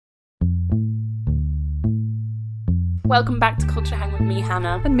Welcome back to Culture Hang with me,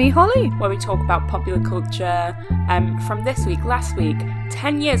 Hannah. And me, Holly. Where we talk about popular culture from this week, last week,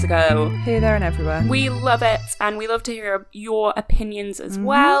 10 years ago. Here, there and everywhere. We love it, and we love to hear your opinions as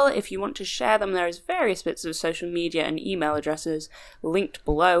well. If you want to share them, there's various bits of social media and email addresses linked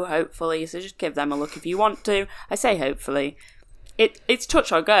below, hopefully, so just give them a look if you want to. I say hopefully. It's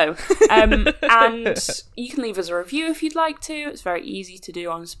touch or go. And you can leave us a review if you'd like to. It's very easy to do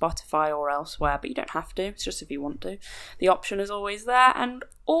on Spotify or elsewhere, but you don't have to. It's just if you want to. The option is always there. And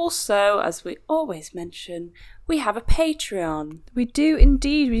also, as we always mention, we have a Patreon. We do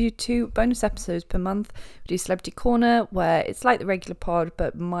indeed. We do 2 bonus episodes per month. We do Celebrity Corner, where it's like the regular pod,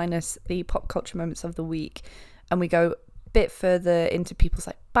 but minus the pop culture moments of the week. And we go bit further into people's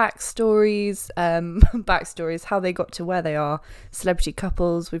like backstories, how they got to where they are, celebrity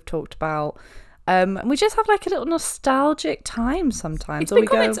couples we've talked about, and we just have like a little nostalgic time sometimes. It's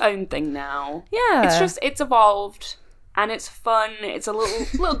become its own thing now. Yeah, it's evolved and it's fun. It's a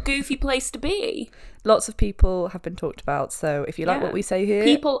little goofy place to be. Lots of people have been talked about, so if you like what we say here,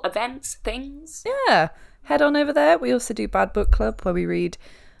 people, events, things, head on over there. We also do Bad Book Club, where we read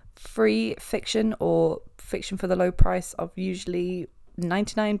free fiction or fiction for the low price of usually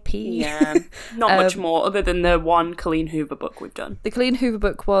 99p. Yeah, not much more other than the one Colleen Hoover book we've done. The Colleen Hoover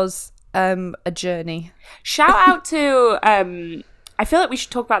book was a journey. Shout out to I feel like we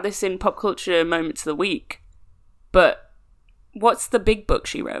should talk about this in pop culture moments of the week, but what's the big book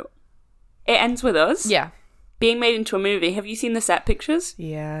she wrote? It Ends With Us. Yeah, being made into a movie. Have you seen the set pictures?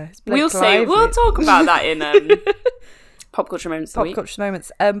 Yeah, we'll talk about that in Pop Culture Moments.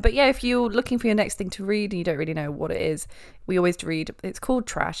 But yeah, if you're looking for your next thing to read and you don't really know what it is, we always read. It's called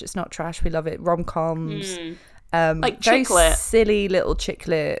trash. It's not trash. We love it. Rom-coms. Like very chick-lit. silly little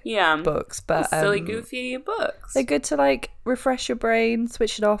chick-lit books. But silly, goofy books. They're good to like refresh your brain,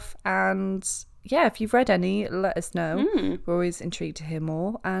 switch it off. And yeah, if you've read any, let us know. We're always intrigued to hear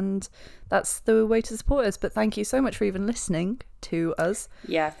more. And that's the way to support us. But thank you so much for even listening to us.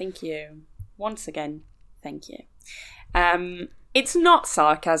 Yeah, thank you. Once again, thank you. It's not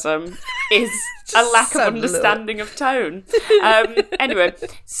sarcasm, it's a lack of understanding of tone. Anyway,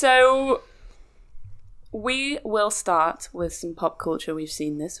 so we will start with some pop culture we've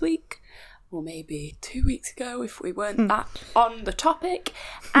seen this week, or maybe 2 weeks ago if we weren't that on the topic,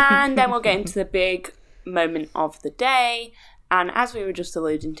 and then we'll get into the big moment of the day. And as we were just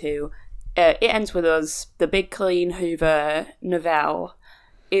alluding to, It Ends With Us, the big Colleen Hoover novelle,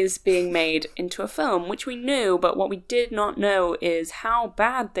 is being made into a film, which we knew, but what we did not know is how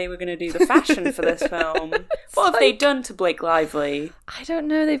bad they were going to do the fashion for this film. What have they done to Blake Lively? I don't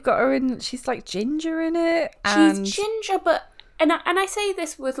know. They've got her in. She's like ginger in it. She's ginger, but and I say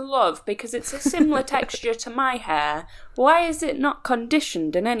this with love because it's a similar texture to my hair. Why is it not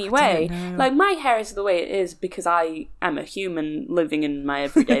conditioned in any way? Like, my hair is the way it is because I am a human living in my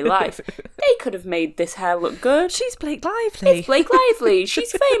everyday life. They could have made this hair look good. She's Blake Lively. It's Blake Lively.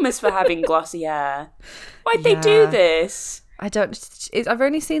 She's famous for having glossy hair. Why'd they do this? I've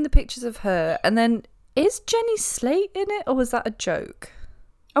only seen the pictures of her. And then, is Jenny Slate in it, or was that a joke?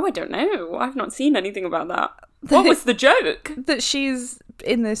 Oh, I don't know. I've not seen anything about that. What was the joke? That she's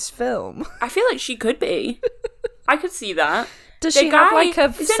in this film. I feel like she could be. I could see that. Does she have like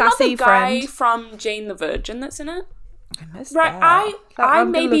a sassy guy friend from Jane the Virgin that's in it? I missed right, that. I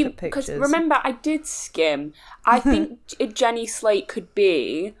maybe, because remember, I did skim. I think Jenny Slate could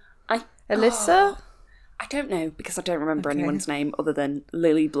be Alyssa? I don't know, because I don't remember anyone's name other than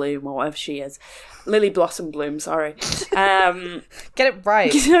Lily Bloom or whatever she is. Lily Blossom Bloom, sorry. Get it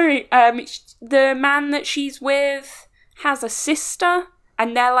right. Sorry. The man that she's with has a sister,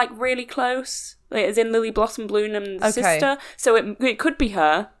 and they're like really close. Like, as in Lily Blossom Bloom and the sister. So it could be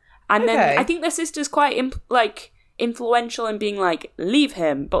her. And then I think the sister's quite influential in being like, leave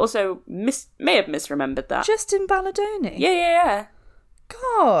him, but also may have misremembered that. Justin Balladoni? Yeah.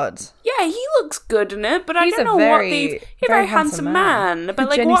 God. Yeah, he looks good in it, but I don't know what they've... He's a very handsome man. But,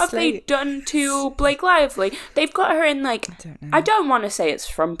 like, what have they done to Blake Lively? They've got her in, like... I don't want to say it's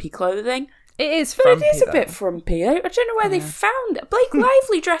frumpy clothing. It is frumpy, but it is though. A bit frumpy. I don't know where they found it. Blake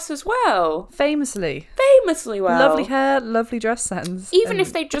Lively dress as well. Famously well. Lovely hair, lovely dress sense. Even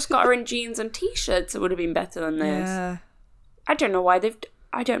if they just got her in jeans and t-shirts, it would have been better than this. Yeah. I don't know why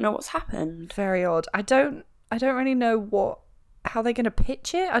I don't know what's happened. Very odd. I don't really know how they're going to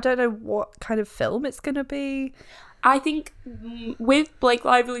pitch it. I don't know what kind of film it's going to be. I think with Blake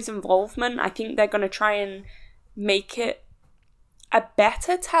Lively's involvement, I think they're going to try and make it a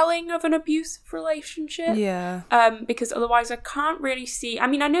better telling of an abusive relationship. Yeah. Because otherwise I can't really see... I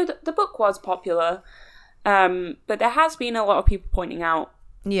mean, I know that the book was popular, but there has been a lot of people pointing out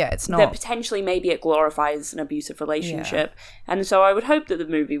Yeah, it's that not. potentially maybe it glorifies an abusive relationship. And so I would hope that the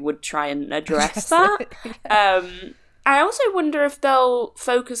movie would try and address that. I also wonder if they'll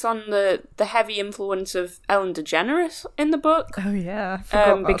focus on the heavy influence of Ellen DeGeneres in the book. Oh, yeah. I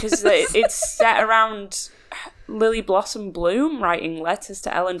forgot about because this. it's set around Lily Blossom Bloom writing letters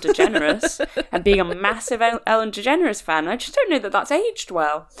to Ellen DeGeneres and being a massive Ellen DeGeneres fan. I just don't know that that's aged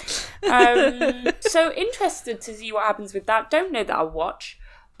well. So interested to see what happens with that. Don't know that I'll watch.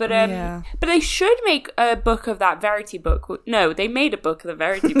 But but they should make a book of that Verity book. No, they made a book of the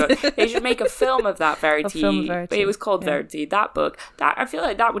Verity book. They should make a film of that Verity. But it was called Verity, that book. That I feel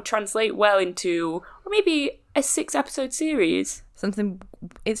like that would translate well into, or maybe a 6-episode series. Something,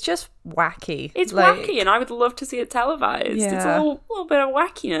 it's just wacky. It's wacky, and I would love to see it televised. Yeah. It's a little bit of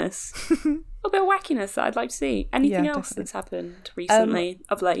wackiness. A little bit of wackiness that I'd like to see. Anything else definitely. that's happened recently,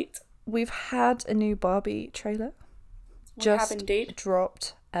 of late? We've had a new Barbie trailer. We have indeed.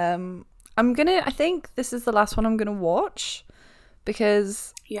 Dropped. I think this is the last one I'm gonna watch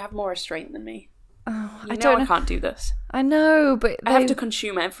because You have more restraint than me. I can't do this. I know, but I have to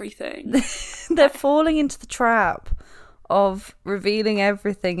consume everything. they're falling into the trap of revealing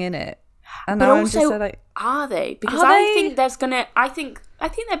everything in it. And But now I'm also, just like, are they? Because Are I they? think there's gonna. I think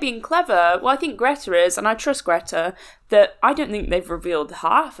they're being clever. Well, I think Greta is, and I trust Greta. That I don't think they've revealed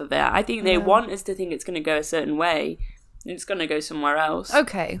half of it. I think they want us to think it's going to go a certain way. And it's going to go somewhere else.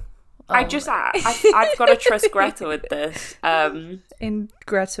 okay. I've got to trust Greta with this. In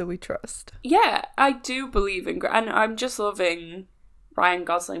Greta we trust. Yeah, I do believe in Greta, and I'm just loving Ryan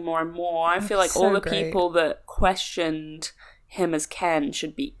Gosling more and more. I feel like so all the great. people that questioned him as Ken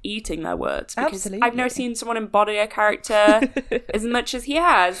should be eating their words, because Absolutely. I've never seen someone embody a character as much as he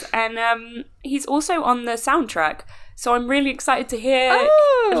has, and he's also on the soundtrack, so I'm really excited to hear.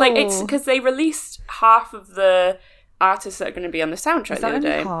 Like, it's because they released half of the artists that are going to be on the soundtrack Is the that other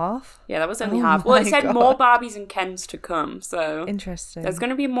day. only half? Yeah, that was only Oh half. Well, it my said God. more Barbies and Kens to come, so Interesting. there's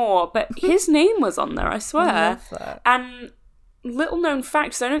going to be more. But his name was on there, I swear. I love that. And little known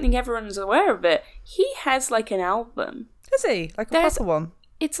fact, so I don't think everyone's aware of it, he has like an album. Is he? Like a There's- proper one?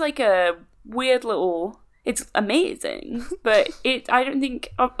 It's like a weird little... It's amazing, but I don't think,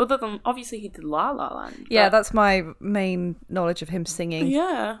 other than, obviously he did La La Land. Yeah, but- that's my main knowledge of him singing.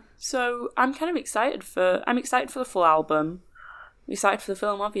 Yeah, so I'm kind of excited for the full album. I'm excited for the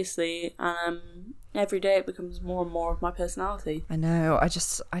film, obviously, and every day it becomes more and more of my personality. I know.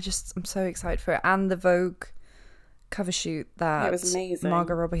 I'm so excited for it. And the Vogue cover shoot that It was amazing.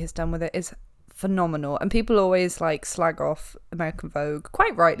 Margot Robbie has done with it is phenomenal. And people always like slag off American Vogue,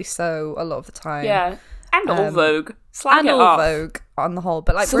 quite rightly so, a lot of the time. Yeah, and all Vogue. Slag And it all off. Vogue on the whole,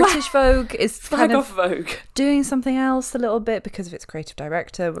 but like Slag- British Vogue is Slag kind off of Vogue. doing something else a little bit because of its creative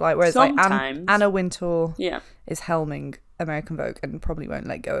director. Like whereas like Sometimes. Anna Wintour Yeah. is helming American Vogue and probably won't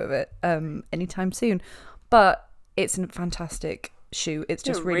let go of it anytime soon. But it's a fantastic shoot. It's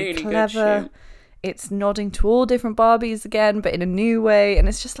just a really really good clever. shoot. It's nodding to all different Barbies again, but in a new way. And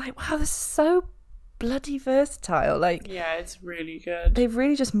it's just like, wow, this is so bloody versatile. Like, Yeah, it's really good. they've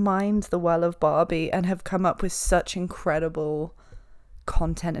really just mined the well of Barbie and have come up with such incredible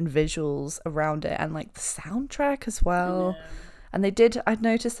content and visuals around it, and like the soundtrack as well. And I'd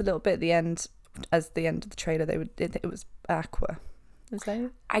noticed a little bit at the end, as the end of the trailer, it was Aqua. Was that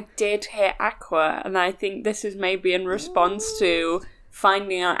it? I did hear Aqua, and I think this is maybe in response to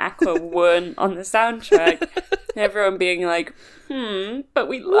finding out Aqua weren't on the soundtrack. Everyone being like, but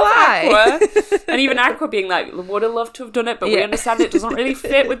we love Why? Aqua. And even Aqua being like, would have loved to have done it, but we Yeah. understand it doesn't really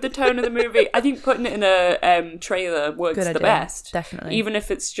fit with the tone of the movie. I think putting it in a trailer works Good the idea. best. Definitely. Even if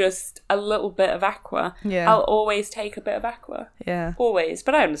it's just a little bit of Aqua. Yeah. I'll always take a bit of Aqua. Yeah. Always.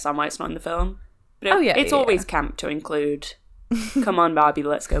 But I understand why it's not in the film. But it's yeah. always camp to include, come on Barbie,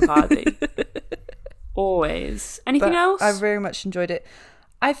 let's go party. Always. Anything But else? I very much enjoyed it.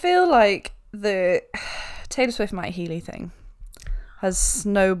 I feel like the Taylor Swift Matt Healy thing has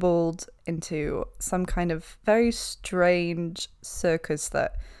snowballed into some kind of very strange circus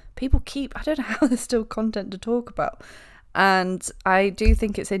that people keep. I don't know how there's still content to talk about. And I do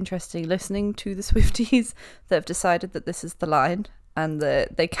think it's interesting listening to the Swifties that have decided that this is the line and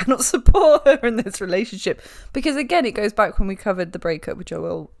that they cannot support her in this relationship. Because again, it goes back when we covered the breakup with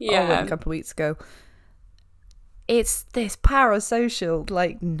Joel Alwyn a couple of weeks ago. It's this parasocial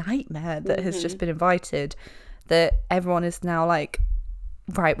like nightmare that has just been invited, that everyone is now like,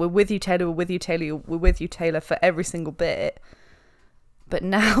 right, we're with you, Taylor, we're with you, Taylor, we're with you, Taylor, for every single bit. But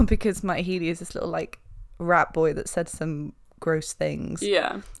now, because Matt Healy is this little like rat boy that said some gross things,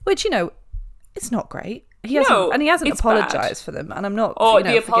 yeah. which, you know, it's not great. He hasn't it's apologized for them, and I'm not. Oh, you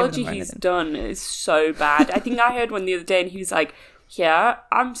know, the forgiving apology him or he's anything. done is so bad. I think I heard one the other day, and he was like, yeah,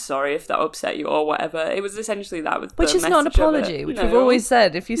 I'm sorry if that upset you or whatever. It was essentially that with which the is not an message of apology, it. which No. we've always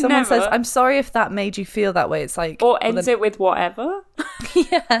said. If someone says, Never. I'm sorry if that made you feel that way, it's like... Or ends it with whatever.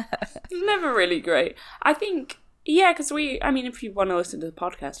 Yeah. It's never really great. I think, yeah, because if you want to listen to the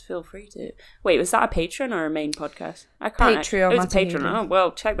podcast, feel free to. Wait, was that a Patreon or a main podcast? I can't. Patreon. It was a Patreon. Oh,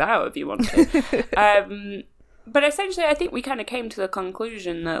 well, check that out if you want to. But essentially, I think we kind of came to the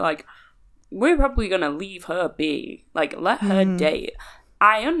conclusion that, like, we're probably going to leave her be. Like, let her date.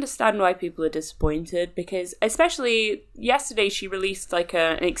 I understand why people are disappointed because, especially yesterday, she released like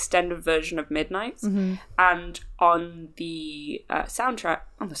an extended version of Midnights, and on the soundtrack,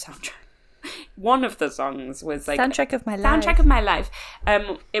 one of the songs was like Soundtrack of My Life. Soundtrack of My Life.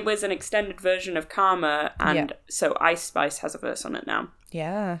 It was an extended version of Karma, and so Ice Spice has a verse on it now.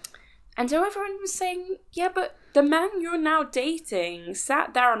 Yeah. And so everyone was saying, yeah, but the man you're now dating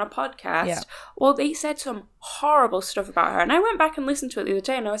sat there on a podcast. Yeah. Well, they said some horrible stuff about her. And I went back and listened to it the other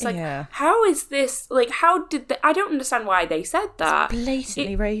day and I was like, how is this, like, how did they, I don't understand why they said that. It's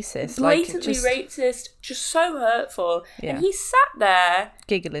blatantly racist. Blatantly racist, just so hurtful. Yeah. And he sat there.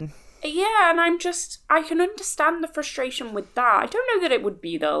 Giggling. Yeah, and I can understand the frustration with that. I don't know that it would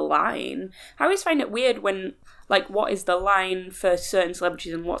be the line. I always find it weird when, like, what is the line for certain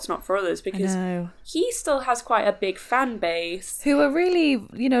celebrities and what's not for others, because he still has quite a big fan base. Who are really,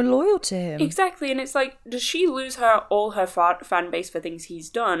 loyal to him. Exactly, and it's like, does she lose all her fan base for things he's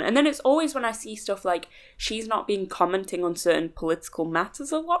done? And then it's always when I see stuff like, she's not been commenting on certain political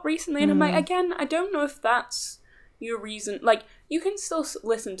matters a lot recently, and I'm like, again, I don't know if that's your reason. Like, you can still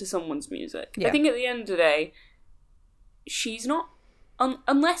listen to someone's music. Yeah. I think at the end of the day, she's not,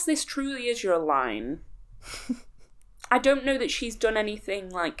 unless this truly is your line, I don't know that she's done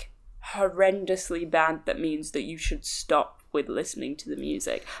anything like horrendously bad that means that you should stop with listening to the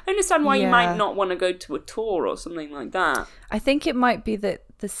music. I understand why you might not want to go to a tour or something like that. I think it might be that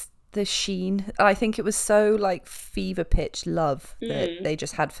the sheen. I think it was so like fever pitch love that they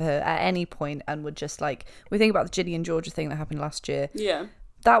just had for her at any point, and would just like, we think about the Ginny and Georgia thing that happened last year. Yeah,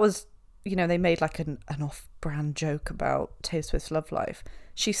 that was, they made like an off-brand joke about Taylor Swift's love life.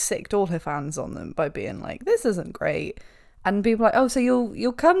 She sicked all her fans on them by being like, this isn't great, and people were like, oh, so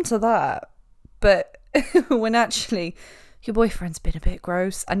you'll come to that, but when actually your boyfriend's been a bit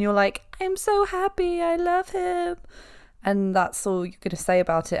gross, and you're like, I'm so happy, I love him. And that's all you're going to say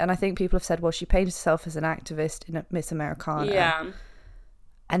about it. And I think people have said, well, she painted herself as an activist in Miss Americana. Yeah.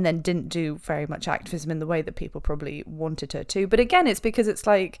 And then didn't do very much activism in the way that people probably wanted her to. But again, it's because it's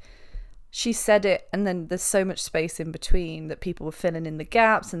like, she said it and then there's so much space in between that people were filling in the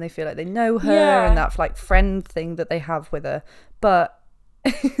gaps and they feel like they know her and that like friend thing that they have with her. But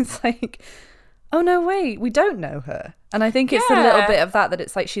it's like, oh no, wait, we don't know her. And I think it's a little bit of that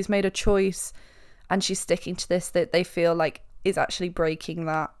it's like she's made a choice and she's sticking to this that they feel like is actually breaking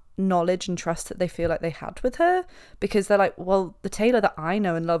that knowledge and trust that they feel like they had with her, because they're like, well, the Taylor that I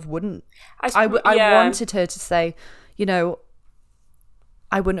know and love wouldn't. I wanted her to say,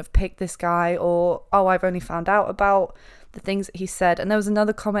 I wouldn't have picked this guy, or, oh, I've only found out about the things that he said. And there was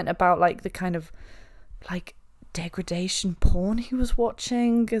another comment about like the kind of like degradation porn he was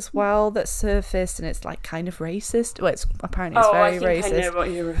watching as well that surfaced, and it's like kind of racist. Well, it's apparently very racist. I know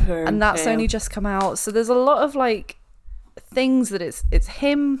what you're referring to. And that's only just come out. So there's a lot of like things that it's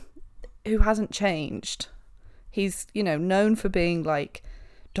him who hasn't changed. He's, known for being like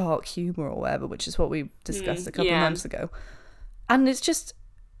dark humor or whatever, which is what we discussed a couple of months ago. And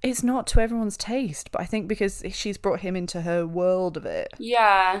it's not to everyone's taste, but I think because she's brought him into her world of it.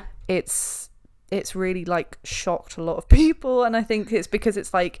 Yeah. It's really like shocked a lot of people, and I think it's because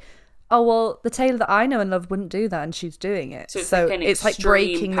it's like, oh well, the Taylor that I know and love wouldn't do that, and she's doing it. So it's like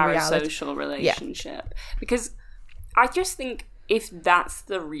breaking the parasocial relationship. Because I just think if that's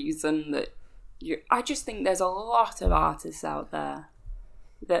the reason that I just think there's a lot of artists out there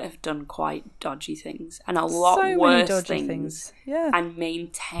that have done quite dodgy things and a lot worse things. Yeah. And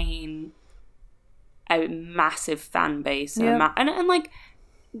maintain a massive fan base and like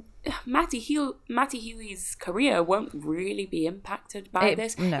Matty Healy's career won't really be impacted by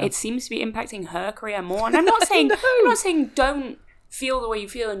this. No. It seems to be impacting her career more. And I'm not saying I'm not saying don't feel the way you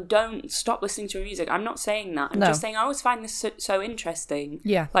feel and don't stop listening to her music. I'm not saying that. I'm just saying I always find this so interesting.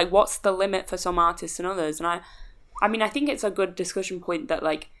 Yeah. Like, what's the limit for some artists and others? And I mean, I think it's a good discussion point that,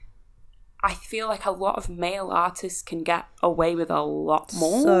 like, I feel like a lot of male artists can get away with a lot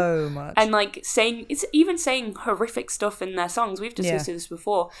more. So much. And, like, saying horrific stuff in their songs. We've discussed this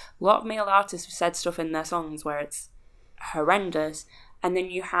before. A lot of male artists have said stuff in their songs where it's horrendous. And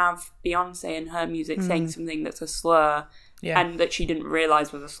then you have Beyonce and her music saying something that's a slur and that she didn't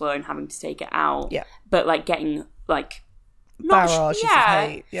realise was a slur and having to take it out. Yeah. But, like, getting, like, barrages of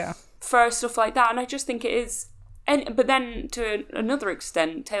hate. Yeah. For stuff like that. And I just think it is... But then, to another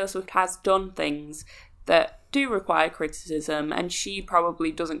extent, Taylor Swift has done things that do require criticism, and she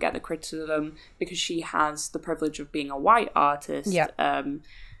probably doesn't get the criticism because she has the privilege of being a white artist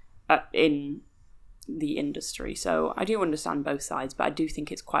in the industry. So I do understand both sides, but I do think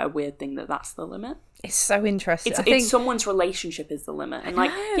it's quite a weird thing that that's the limit. It's so interesting. It's someone's relationship is the limit. And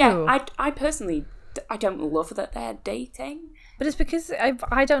I personally, I don't love that they're dating. But it's because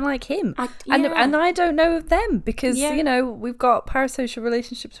I don't like him. And I don't know them because, we've got parasocial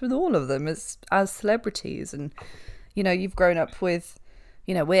relationships with all of them as celebrities. And, you've grown up with,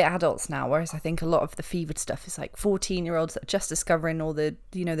 we're adults now, whereas I think a lot of the fevered stuff is like 14-year-olds that are just discovering all the,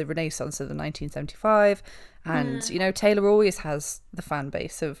 the renaissance of the 1975. And, Taylor always has the fan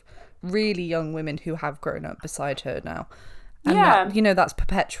base of really young women who have grown up beside her now. And that, that's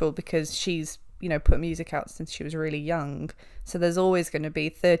perpetual because she's, put music out since she was really young. So there's always going to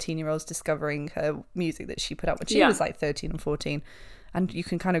be 13-year-olds discovering her music that she put out when she was like 13 and 14. And you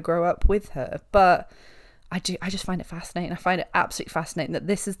can kind of grow up with her. But I just find it fascinating. I find it absolutely fascinating that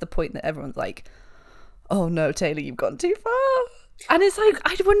this is the point that everyone's like, oh no, Taylor, you've gone too far. And it's like,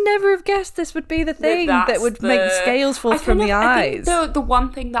 I would never have guessed this would be the thing that would make scales fall from the eyes. I think the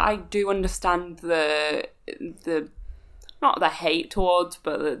one thing that I do understand the not the hate towards,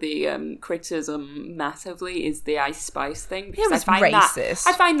 but the criticism massively is the Ice Spice thing. Because I find racist.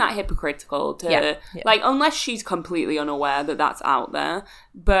 I find that hypocritical to like, unless she's completely unaware that that's out there.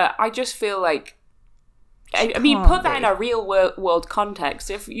 But I just feel like, I mean, put that in a real world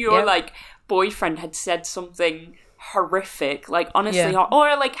context. If your like boyfriend had said something horrific, like honestly,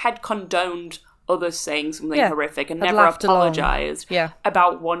 or like had condoned others saying something horrific and never apologized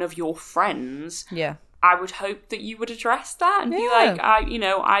about one of your friends. Yeah. I would hope that you would address that and be like,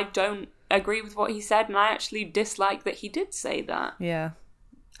 I don't agree with what he said, and I actually dislike that he did say that. Yeah.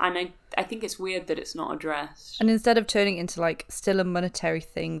 And I think it's weird that it's not addressed. And instead of turning it into like still a monetary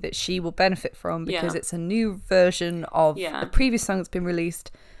thing that she will benefit from because it's a new version of a previous song that's been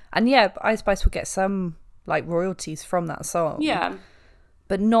released. And Ice Spice will get some like royalties from that song. Yeah.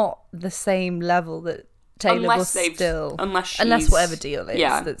 But not the same level that Taylor unless whatever deal is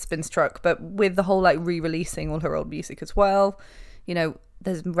that's been struck. But with the whole like re-releasing all her old music as well,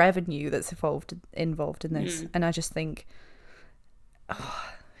 there's revenue that's involved in this. And I just think,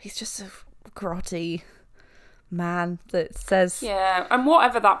 he's just a grotty man that says... Yeah, and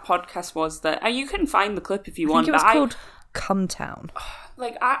whatever that podcast was that... you can find the clip if you want. I think it was called Come Town.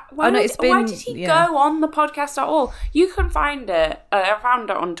 Like, why did he go on the podcast at all? You can find it. I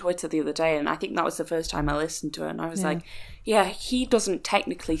found it on Twitter the other day, and I think that was the first time I listened to it, and I was like, he doesn't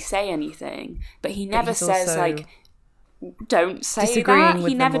technically say anything, but he never says, like, don't say that.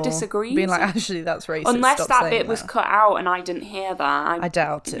 He never disagrees. Being like, actually, that's racist. Unless that bit was cut out and I didn't hear that. I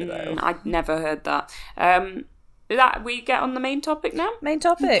doubt it, though. I'd never heard that. That we get on the main topic now? Main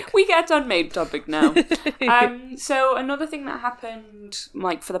topic. We get on main topic now. So another thing that happened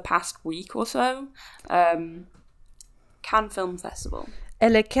like for the past week or so, Cannes Film Festival.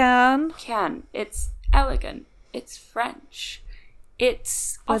 Cannes. It's elegant. It's French.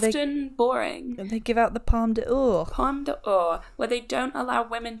 It's often boring. And they give out the Palme d'Or. Palme d'Or, where they don't allow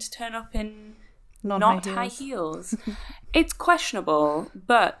women to turn up in not high heels. It's questionable,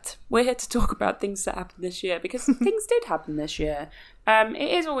 but we're here to talk about things that happened this year because things did happen this year.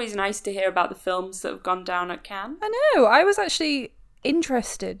 It is always nice to hear about the films that have gone down at Cannes. I know. I was actually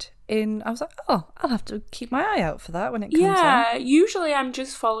interested in... I was like, I'll have to keep my eye out for that when it comes out. Yeah, usually I'm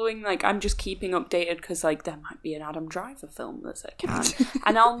just following, like, I'm just keeping updated because, like, there might be an Adam Driver film that's at Cannes.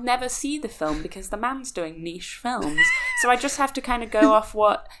 And I'll never see the film because the man's doing niche films. So I just have to kind of go off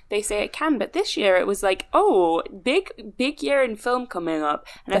what they say at Cannes. But this year it was like, big year in film coming up.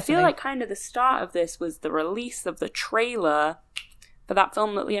 And Definitely. I feel like kind of the start of this was the release of the trailer for that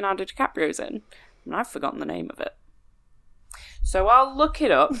film that Leonardo DiCaprio's in. And I've forgotten the name of it. So I'll look it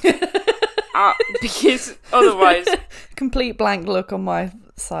up because otherwise... Complete blank look on my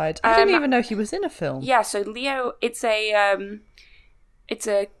side. I didn't even know he was in a film. Yeah, so Leo, it's a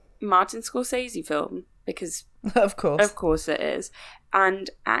Martin Scorsese film because... Of course it is.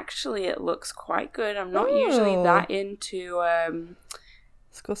 And actually it looks quite good. I'm not usually that into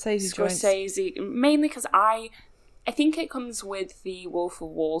Scorsese, mainly because I think it comes with The Wolf of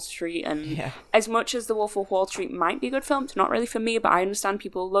Wall Street, and as much as The Wolf of Wall Street might be a good film, it's not really for me, but I understand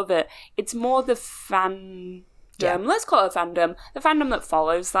people love it. It's more the fan let's call it a fandom, the fandom that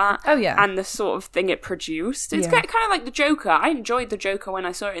follows that. Oh, yeah. And the sort of thing it produced. It's kind of like the Joker. I enjoyed the Joker when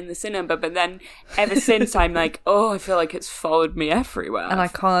I saw it in the cinema, but then ever since I'm like, I feel like it's followed me everywhere. And I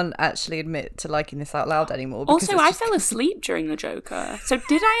can't actually admit to liking this out loud anymore. Also, I fell asleep during the Joker. So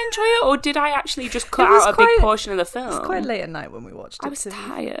did I enjoy it, or did I actually just cut out a big portion of the film? It was quite late at night when we watched it. I was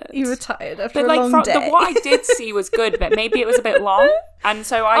tired. You were tired after a long day. What I did see was good, but maybe it was a bit long, and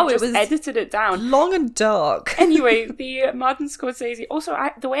so I just edited it down. Long and dark. Anyway, the Martin Scorsese. Also,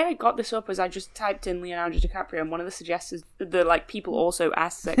 the way I got this up was I just typed in Leonardo DiCaprio, and one of the suggestions, the people also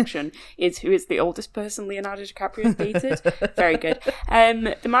asked section is who is the oldest person Leonardo DiCaprio has dated. Very good.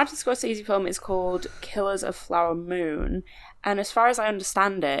 The Martin Scorsese film is called Killers of Flower Moon, and as far as I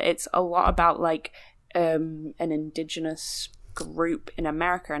understand it, it's a lot about like an indigenous group in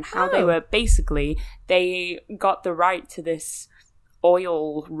America and how they got the right to this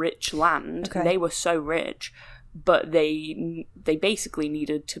oil rich land. They were so rich, but they basically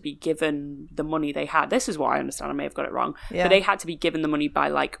needed to be given the money they had. This is what I understand. I may have got it wrong, but they had to be given the money by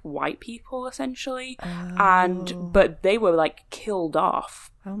like white people essentially, but they were like killed off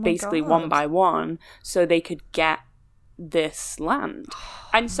basically one by one so they could get this land.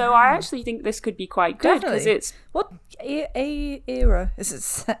 And so I actually think this could be quite good because it's what era is it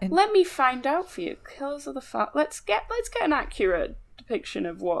set in? Let me find out for you. Killers of the Flower. Let's get an accurate depiction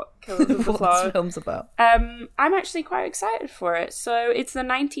of what Killers of the Flower this film's about. I'm actually quite excited for it. So it's the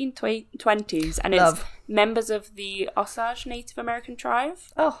 1920s and it's members of the Osage Native American tribe.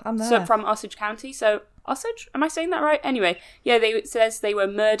 Oh, I'm there. So from Osage County. So Osage, am I saying that right? Anyway, it says they were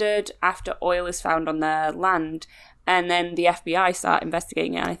murdered after oil is found on their land. And then the FBI start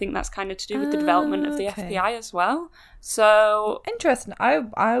investigating it. And I think that's kind of to do with the development of the FBI as well. So interesting.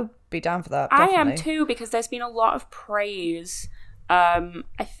 I'll be down for that. Definitely. I am too, because there's been a lot of praise. I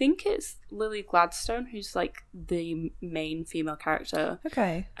think it's Lily Gladstone, who's like the main female character.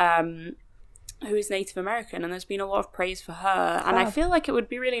 Okay. Who is Native American, and there's been a lot of praise for her. And I feel like it would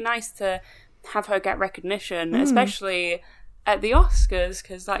be really nice to have her get recognition, especially at the Oscars,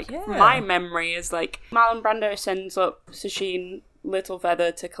 because my memory is like Marlon Brando sends up Sacheen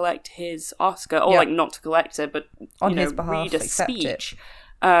Littlefeather to collect his Oscar, or like not to collect it, but on his behalf, read a speech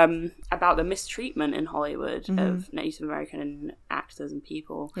about the mistreatment in Hollywood of Native American actors and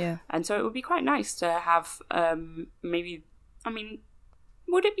people. Yeah, and so it would be quite nice to have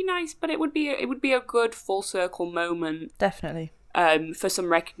would it be nice? But it would be a good full circle moment, definitely, for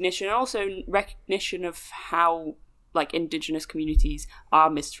some recognition, and also recognition of how like indigenous communities are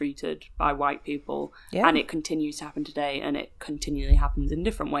mistreated by white people, and it continues to happen today, and it continually happens in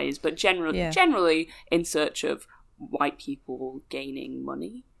different ways, but generally in search of white people gaining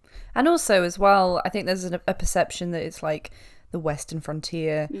money. And also as well, I think there's a perception that it's like the Western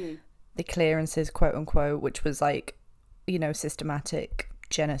frontier, the clearances, quote unquote, which was like, systematic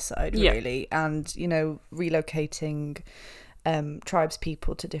genocide really, and relocating tribes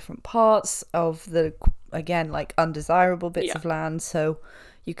people to different parts of the, again, like undesirable bits of land, so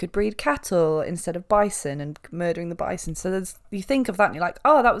you could breed cattle instead of bison and murdering the bison. So you think of that and you're like,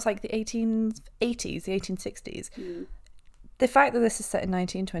 oh, that was like the 1880s, the 1860s. The fact that this is set in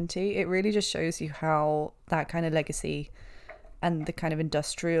 1920, it really just shows you how that kind of legacy and the kind of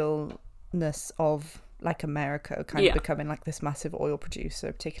industrialness of like America kind of becoming like this massive oil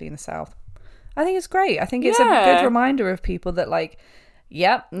producer, particularly in the South. I think it's great. I think it's a good reminder of people that like,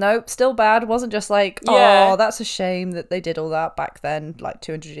 still bad. It wasn't just like, oh, that's a shame that they did all that back then, like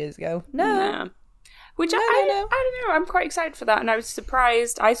 200 years ago. No. Which I don't know. I'm quite excited for that, and I was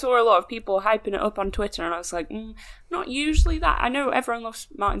surprised. I saw a lot of people hyping it up on Twitter, and I was like, not usually that. I know everyone loves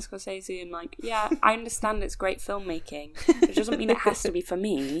Martin Scorsese, and like, I understand it's great filmmaking. It doesn't mean it has to be for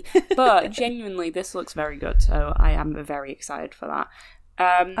me, but genuinely, this looks very good. So I am very excited for that.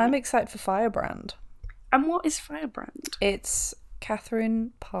 I'm excited for Firebrand. And what is Firebrand? It's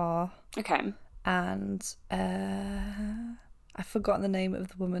Catherine Parr. Okay. And I've forgotten the name of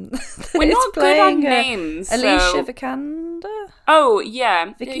the woman. We're not good on names. Alicia Vikander. Oh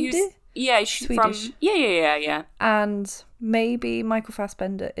yeah, Vikander. Yeah, she's Swedish. From yeah. And maybe Michael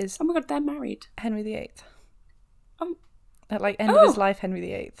Fassbender is. Oh my god, they're married. Henry VIII. At like end of his life, Henry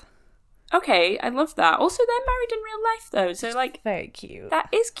VIII. Okay, I love that. Also, they're married in real life, though, so like very cute. That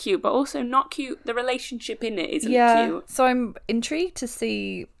is cute, but also not cute. The relationship in it isn't cute. So I'm intrigued to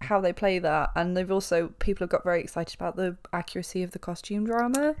see how they play that, and people have got very excited about the accuracy of the costume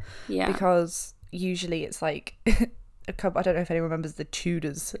drama. Yeah, because usually it's like a couple. I don't know if anyone remembers the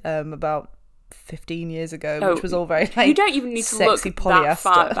Tudors, about 15 years ago, which was all very like you don't even need to look sexy polyester. That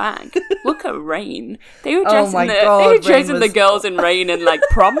far back. Look at Rain. They were Oh my God, they were dressing Rain the was- girls in Rain in like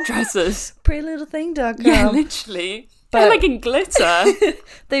prom dresses. Pretty Little Thing, Doug. Yeah, literally. But- They're like in glitter.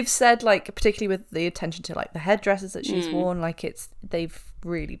 They've said, like, particularly with the attention to like the headdresses that she's worn, like they've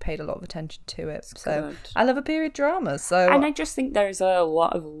really paid a lot of attention to it. So good. I love a period drama. So And I just think there's a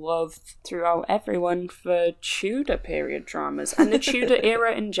lot of love throughout everyone for Tudor period dramas and the Tudor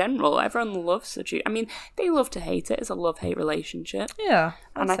era in general. Everyone loves the Tudor. I mean, they love to hate it. It's a love-hate relationship. yeah,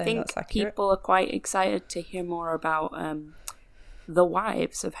 And I think that's accurate. people are quite excited to hear more about the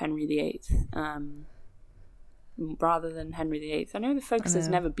wives of Henry VIII. Rather than Henry VIII. I know the focus has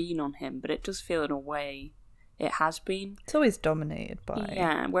never been on him, but it does feel in a way it has been. It's always dominated by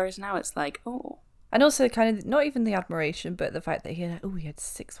Yeah, whereas now it's like, and also kind of not even the admiration, but the fact that he had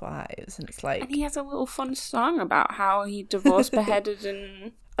 6 wives, and it's like and he has a little fun song about how he divorced, beheaded,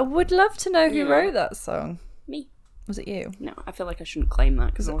 and I would love to know who Yeah. wrote that song. me. Was it you? No, I feel like I shouldn't claim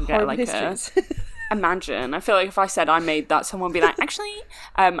that because I'll get Horrible like histories. imagine. I feel like if I said I made that, someone would be like, actually,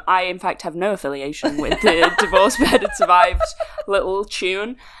 I in fact have no affiliation with the Divorced Beheaded Survived little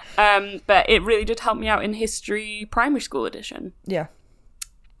tune. But it really did help me out in history primary school edition. Yeah.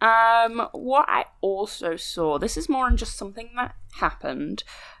 What I also saw, this is more than just something that happened.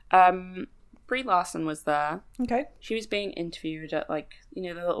 Brie Larson was there. Okay. She was being interviewed at the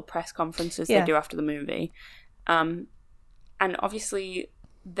little press conferences Yeah. they do after the movie. And obviously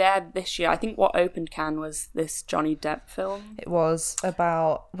there this year, I think what opened Cannes was this Johnny Depp film. It was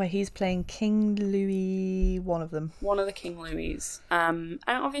about where he's playing King Louis, one of them. One of the King Louis. And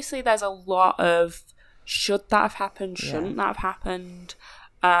obviously there's a lot of should that have happened, shouldn't that have happened.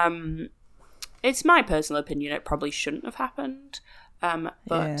 It's my personal opinion, it probably shouldn't have happened.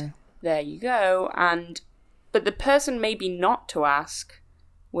 But there you go. But the person maybe not to ask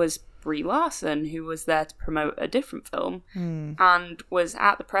was Brie Larson, who was there to promote a different film and was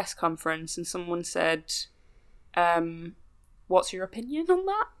at the press conference, and someone said, what's your opinion on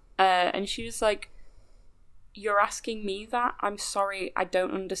that? And she was like, you're asking me that? I'm sorry, I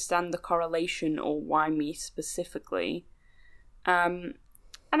don't understand the correlation or why me specifically. And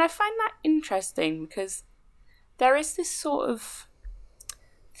I find that interesting because there is this sort of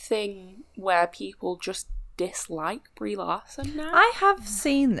thing where people just dislike Brie Larson now. I have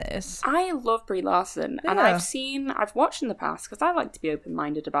seen this. I love Brie Larson, and I've watched in the past, because I like to be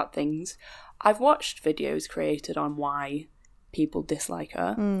open-minded about things. I've watched videos created on why people dislike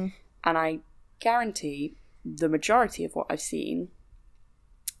her, and I guarantee the majority of what I've seen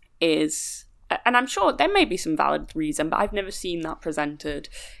is, and I'm sure there may be some valid reason, but I've never seen that presented.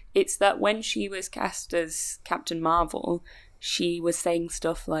 It's that when she was cast as Captain Marvel, she was saying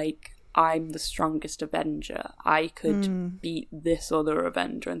stuff like, I'm the strongest Avenger, I could beat this other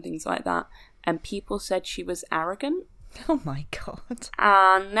Avenger, and things like that. And people said she was arrogant. Oh my God.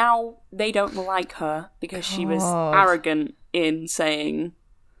 And now they don't like her because she was arrogant in saying,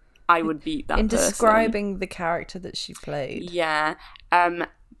 I would beat that person. In describing the character that she played. Yeah.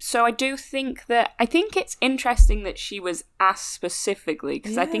 So I think it's interesting that she was asked specifically,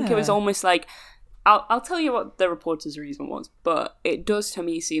 because I think it was almost like, I'll tell you what the reporter's reason was, but it does to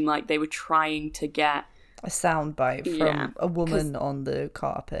me seem like they were trying to get a soundbite from a woman on the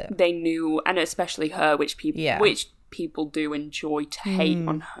carpet. They knew, and especially her, which people do enjoy to hate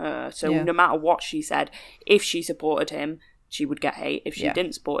on her. So no matter what she said, if she supported him, she would get hate. If she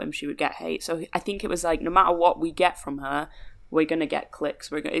didn't support him, she would get hate. So I think it was like, no matter what we get from her, we're going to get clicks.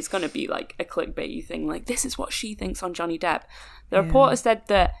 It's going to be like a clickbaity thing. Like, this is what she thinks on Johnny Depp. The reporter said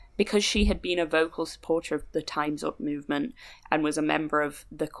that because she had been a vocal supporter of the Time's Up movement and was a member of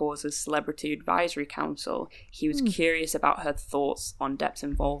the cause's Celebrity Advisory Council, he was curious about her thoughts on Depp's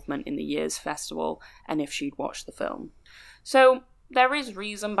involvement in the year's festival and if she'd watched the film. So there is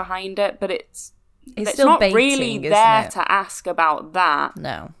reason behind it, but it's still not baiting, really there to ask about that.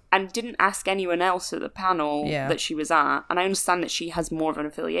 No. And didn't ask anyone else at the panel that she was at. And I understand that she has more of an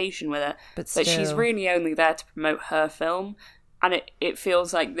affiliation with it, but she's really only there to promote her film. And it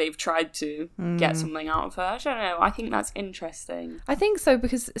feels like they've tried to get something out of her. I don't know. I think that's interesting. I think so,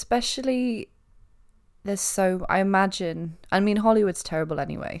 because especially I imagine, Hollywood's terrible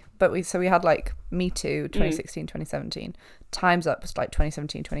anyway, but we had like Me Too 2016, 2017. Time's Up was like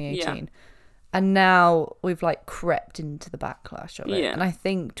 2017, 2018. Yeah. And now we've like crept into the backlash of it. Yeah. And I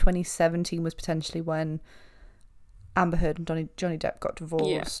think 2017 was potentially when Amber Heard and Johnny Depp got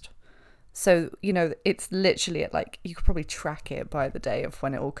divorced. Yeah. So, it's literally at like, you could probably track it by the day of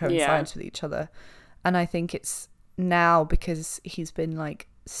when it all coincides with each other. And I think it's now, because he's been like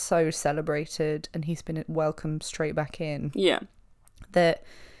so celebrated and he's been welcomed straight back in. Yeah. That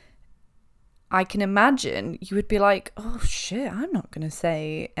I can imagine you would be like, oh shit, I'm not going to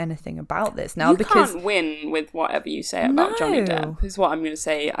say anything about this now, because you can't win with whatever you say about Johnny Depp, is what I'm going to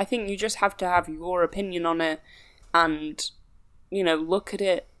say. I think you just have to have your opinion on it and, you know, look at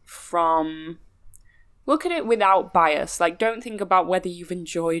it without bias. Like, don't think about whether you've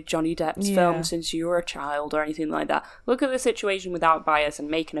enjoyed Johnny Depp's film since you were a child or anything like that. Look at the situation without bias and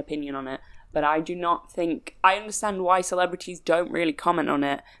make an opinion on it. But I do not think... I understand why celebrities don't really comment on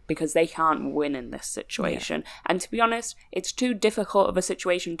it, because they can't win in this situation. Yeah. And to be honest, it's too difficult of a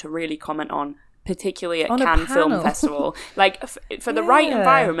situation to really comment on, particularly at Cannes Film Festival. Like, for the right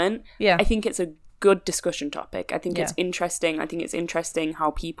environment, I think it's a good discussion topic. I think it's interesting. I think it's interesting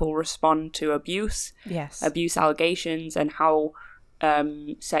how people respond to abuse allegations, and how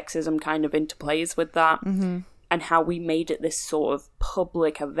sexism kind of interplays with that, and how we made it this sort of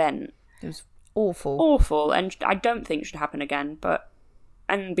public event. It was awful. Awful, and I don't think it should happen again,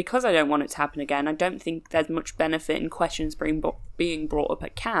 and because I don't want it to happen again, I don't think there's much benefit in questions being brought up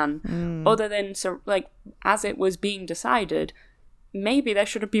at Cannes, other than, so, like, as it was being decided, maybe there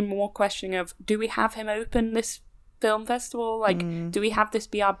should have been more questioning of, do we have him open this film festival? Like, do we have this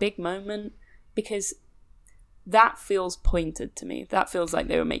be our big moment? Because that feels pointed to me. That feels like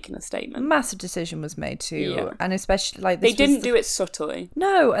they were making a statement. Massive decision was made too, and especially like this, they didn't do it subtly.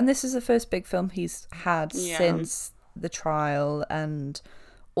 No, and this is the first big film he's had since the trial and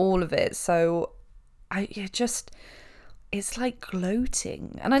all of it. So it's like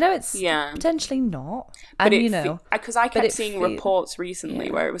gloating, and I know it's potentially not, and because I kept seeing reports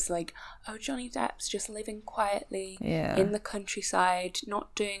recently where it was like, oh, Johnny Depp's just living quietly in the countryside,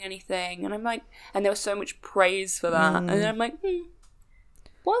 not doing anything, and I'm like, and there was so much praise for that, and then I'm like,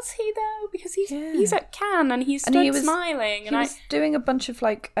 was he though? Because he's at Cannes and he was smiling, and he was doing a bunch of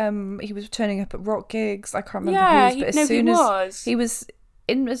like he was turning up at rock gigs. I can't remember whose, but as soon as he was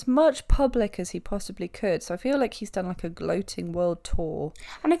in as much public as he possibly could. So I feel like he's done like a gloating world tour.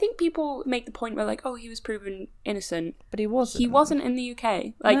 And I think people make the point where like, oh, he was proven innocent. But he wasn't. He wasn't in the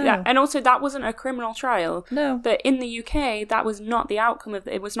UK. Like that. And also that wasn't a criminal trial. No. But in the UK, that was not the outcome of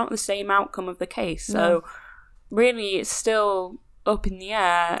it was not the same outcome of the case. So really it's still up in the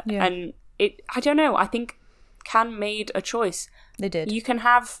air. Yeah. And I don't know, I think Cannes made a choice. They did. You can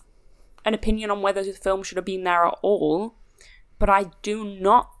have an opinion on whether the film should have been there at all, but I do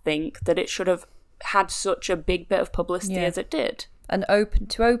not think that it should have had such a big bit of publicity as it did. And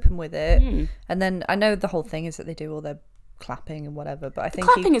open with it. And then I know the whole thing is that they do all their clapping and whatever, but I think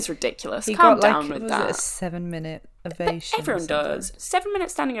clapping is ridiculous. Calm down with that. It a 7-minute ovation. But everyone does.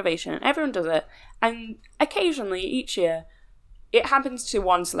 7-minute standing ovation. Everyone does it. And occasionally, each year, it happens to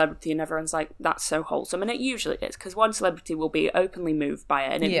one celebrity and everyone's like, that's so wholesome. And it usually is, because one celebrity will be openly moved by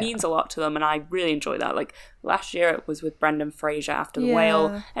it and it means a lot to them, and I really enjoy that. Like last year it was with Brendan Fraser after The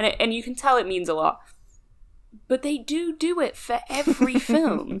Whale, and you can tell it means a lot. But they do it for every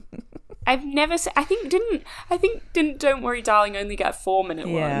film. I've never seen... I think didn't Don't Worry Darling only get a 4-minute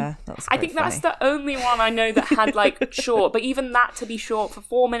one? Yeah, that's quite funny. That's the only one I know that had like short, but even that to be short, for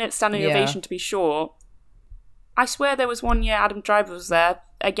 4 minutes standing ovation to be short... I swear there was one year Adam Driver was there,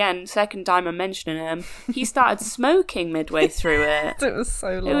 again, second time I'm mentioning him, he started smoking midway through it. It was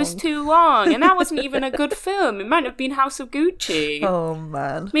so long. It was too long, and that wasn't even a good film. It might have been House of Gucci. Oh,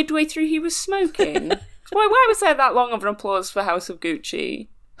 man. Midway through he was smoking. Why was there that long of an applause for House of Gucci?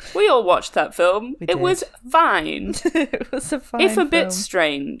 We all watched that film. It was fine. It was a fine if a film. bit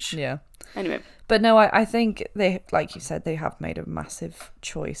strange. Yeah. Anyway. But no, I think they, like you said, they have made a massive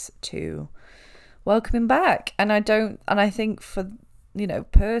choice to welcome him back, and I think for,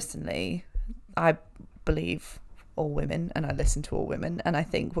 personally, I believe all women and I listen to all women, and I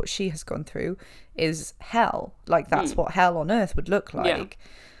think what she has gone through is hell. Like that's what hell on earth would look like.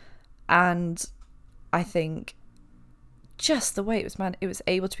 And I think just the way it was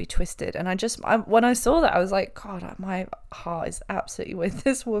able to be twisted, and when I saw that I was like, God, my heart is absolutely with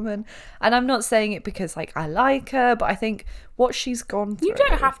this woman. And I'm not saying it because like I like her, but I think what she's gone through, you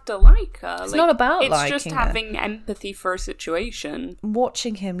don't have to like her. It's not about it's liking just having empathy for a situation,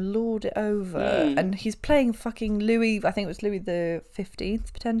 watching him lord it over. And he's playing fucking Louis, I think it was Louis the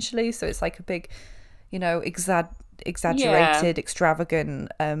 15th potentially, so it's like a big, exaggerated,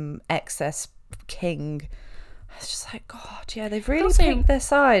 extravagant excess king. It's just like, God, they've really picked their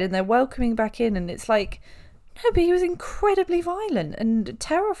side, and they're welcoming back in, and it's like, no, but he was incredibly violent and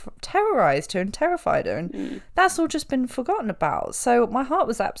terrorised her and terrified her, and that's all just been forgotten about. So my heart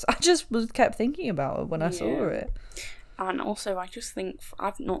was I just kept thinking about her when I saw it. And also, I just think,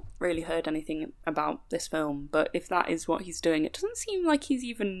 I've not really heard anything about this film, but if that is what he's doing, it doesn't seem like he's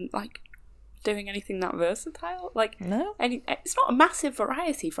even, like, doing anything that versatile. Like, No. It's not a massive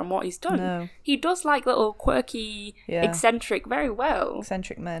variety from what he's done. No. He does like little quirky, eccentric very well.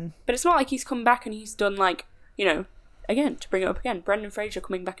 Eccentric men. But it's not like he's come back and he's done like, you know, again, to bring it up again, Brendan Fraser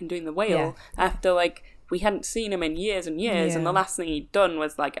coming back and doing The Whale after like we hadn't seen him in years and years, and the last thing he'd done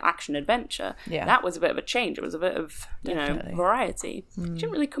was like action adventure. Yeah. That was a bit of a change. It was a bit of, you know, variety. He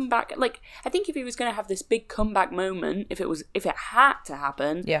didn't really come back. Like, I think if he was going to have this big comeback moment, if it had to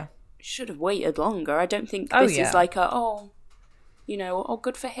happen, should have waited longer. I don't think this is like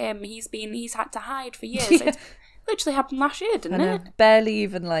good for him. He's had to hide for years. It's literally happened last year, didn't it? Barely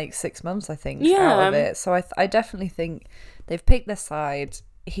even like 6 months, I think, out of it. So I definitely think they've picked their side.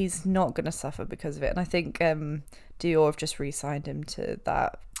 He's not going to suffer because of it, and I think Dior have just re-signed him to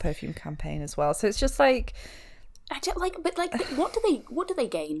that perfume campaign as well. So it's just like, I don't like, but like, what do they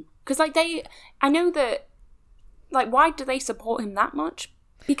gain? Because like I know that, like, why do they support him that much?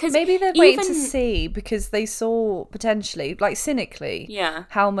 Because maybe they're waiting to see, because they saw potentially, like, cynically,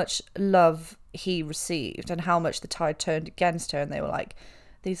 how much love he received and how much the tide turned against her, and they were like,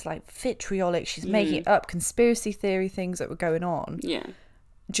 these like vitriolic, she's making up conspiracy theory things that were going on.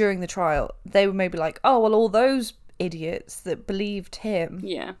 During the trial, they were maybe like, oh, well, all those idiots that believed him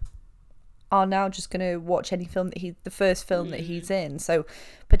are now just going to watch any film that the first film that he's in. So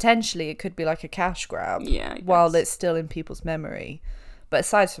potentially it could be like a cash grab while it's still in people's memory. But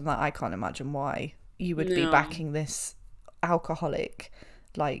aside from that, I can't imagine why you would be backing this alcoholic,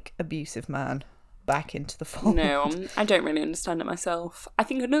 like, abusive man back into the fold. No, I don't really understand it myself. I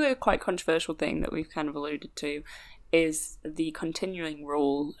think another quite controversial thing that we've kind of alluded to is the continuing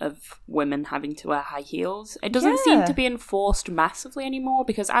rule of women having to wear high heels. It doesn't seem to be enforced massively anymore,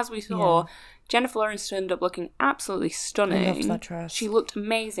 because as we saw, Jennifer Lawrence turned up looking absolutely stunning. I loved that dress. She looked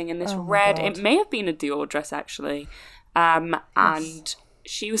amazing in this red, it may have been a Dior dress actually, and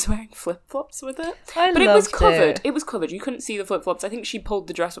she was wearing flip-flops with it. But it was covered. It was covered. You couldn't see the flip-flops. I think she pulled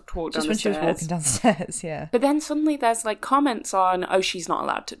the dress up to walk down the stairs. Just when she was walking downstairs, yeah. But then suddenly there's like comments on, oh, she's not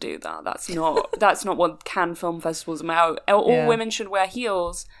allowed to do that. That's not what Cannes Film Festival's about. All women should wear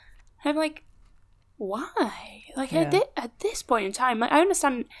heels. And I'm like, why? Like, at this point in time, like, I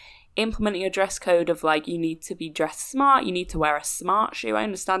understand implementing a dress code of like, you need to be dressed smart, you need to wear a smart shoe. I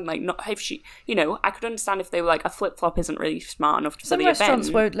understand, like, not if she, you know, I could understand if they were like, a flip-flop isn't really smart enough for the event. Some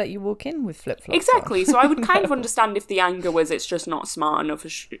restaurants won't let you walk in with flip-flops exactly on. So I would kind of understand if the anger was it's just not smart enough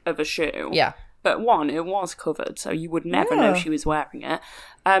of a shoe. Yeah. But one, it was covered, so you would never know she was wearing it.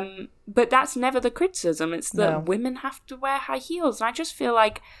 But that's never the criticism. It's that women have to wear high heels. And I just feel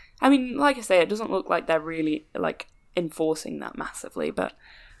like, I mean, like I say, it doesn't look like they're really like enforcing that massively, but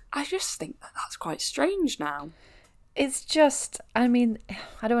I just think that that's quite strange now. It's just, I mean,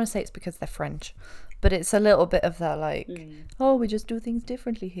 I don't want to say it's because they're French, but it's a little bit of that, like, oh, we just do things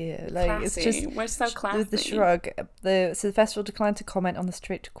differently here. Like, classy. It's just, we're so classy. The shrug. So the festival declined to comment on the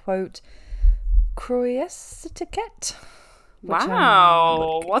strict, quote, Croisette etiquette.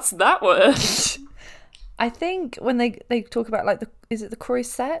 Wow, what's that word? I think when they talk about, like, is it the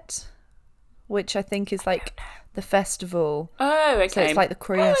Croisette? Which I think is like the festival. Oh, okay. So it's like the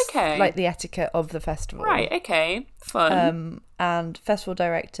Croisette, like the etiquette of the festival. Right, okay. Fun. And festival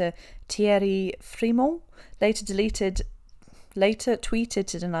director Thierry Frémont later tweeted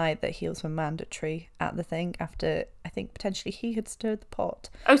to deny that heels were mandatory at the thing after, I think, potentially he had stirred the pot.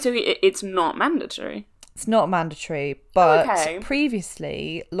 Oh, so it's not mandatory? It's not mandatory, but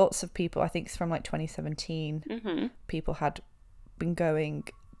previously, lots of people, I think it's from like 2017, people had been going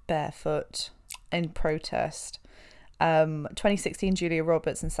barefoot in protest. 2016, Julia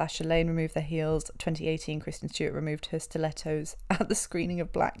Roberts and Sacha Lane removed their heels. 2018, Kristen Stewart removed her stilettos at the screening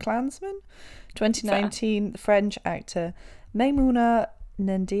of BlacKkKlansman. 2019, the French actor Maimouna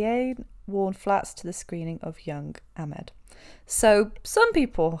Ndiaye wore flats to the screening of Young Ahmed. So some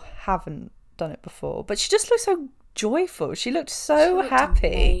people haven't done it before, but she just looks so joyful. She looked so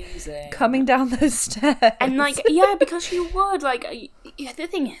happy coming down those stairs. And like, because you would, like, the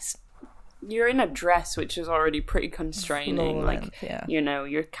thing is, you're in a dress which is already pretty constraining. You know,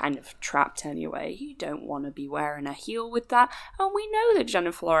 you're kind of trapped anyway. You don't want to be wearing a heel with that. And we know that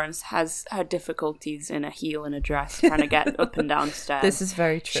Jennifer Lawrence has her difficulties in a heel and a dress trying to get up and down stairs. This is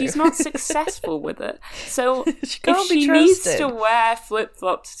very true. She's not successful with it. So she can't if she be needs trusted to wear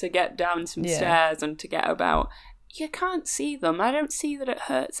flip-flops to get down some stairs and to get about, you can't see them. I don't see that it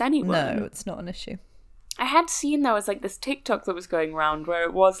hurts anyone. No, it's not an issue. I had seen there was like this TikTok that was going around where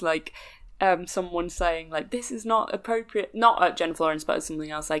it was like, someone saying, like, this is not appropriate, not at Jennifer Lawrence, but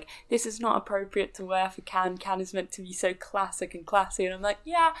something else, like, this is not appropriate to wear for Cannes. Cannes is meant to be so classic and classy. And I'm like,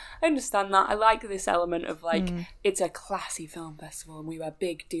 yeah, I understand that. I like this element of, like, it's a classy film festival and we wear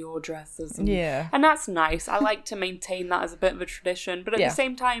big Dior dresses. And that's nice. I like to maintain that as a bit of a tradition. But at the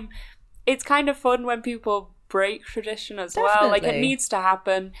same time, it's kind of fun when people break tradition as well. Like, it needs to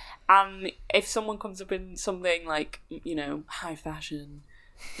happen. And if someone comes up in something like, you know, high fashion,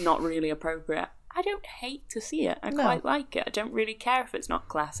 not really appropriate, I don't hate to see it. I quite like it. I don't really care if it's not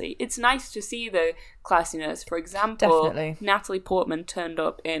classy. It's nice to see the classiness. For example, Natalie Portman turned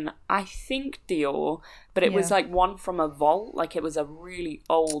up in, I think, Dior, but it was like one from a vault. Like, it was a really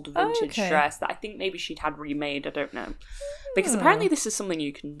old vintage dress that I think maybe she'd had remade. I don't know. Because apparently this is something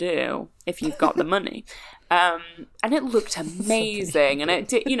you can do if you've got the money. And it looked amazing. And it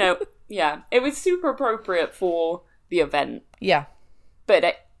did, you know, it was super appropriate for the event. Yeah.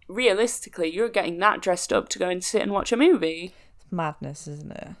 But realistically, you're getting that dressed up to go and sit and watch a movie. It's madness,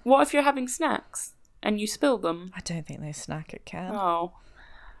 isn't it? What if you're having snacks and you spill them? I don't think they snack at Cannes. Oh.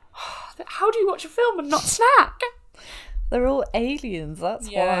 How do you watch a film and not snack? They're all aliens, that's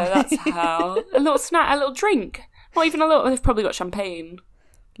why. Yeah, that's how. A little snack, a little drink. Not even a little, they've probably got champagne.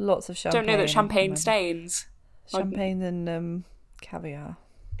 Lots of champagne. Don't know that champagne stains. Champagne and caviar.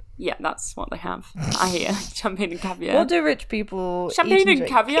 Yeah, that's what they have. I hear. Champagne and caviar. What do rich people Champagne and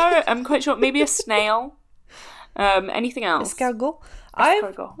drink? caviar, I'm quite sure. Maybe a snail. Anything else? Escargot. I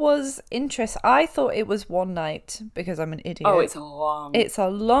was interested. I thought it was one night because I'm an idiot. Oh, it's a long.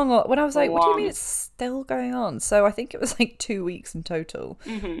 When I was like, what do you mean it's still going on? So I think it was like 2 weeks in total.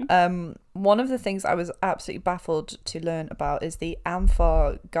 Mm-hmm. One of the things I was absolutely baffled to learn about is the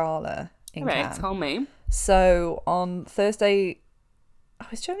Amphar Gala in Cannes. Right, tell me. So on Thursday,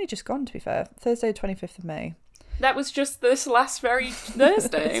 it's only just gone, to be fair. Thursday, 25th of May. That was just this last very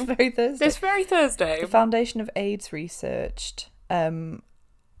Thursday. This very Thursday. The Foundation of AIDS Research,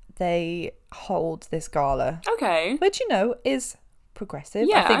 they hold this gala. Okay. Which, you know, is progressive.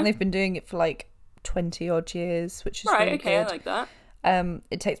 Yeah. I think they've been doing it for like 20 odd years, which is really good. I like that.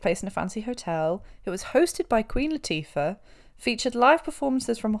 It takes place in a fancy hotel. It was hosted by Queen Latifah, featured live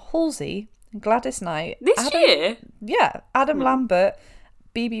performances from Halsey, Gladys Knight. This year? Yeah. Adam Lambert,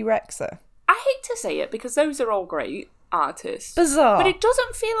 BB Rexha. I hate to say it because those are all great artists. Bizarre. But it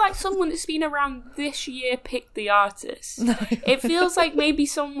doesn't feel like someone that's been around this year picked the artists. No. It feels like maybe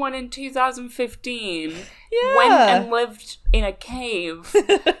someone in 2015 went and lived in a cave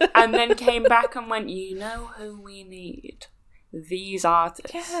and then came back and went, you know who we need? These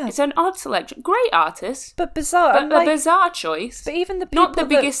artists. Yeah. It's an odd selection. Great artists. But bizarre. But a bizarre choice. But even the people not the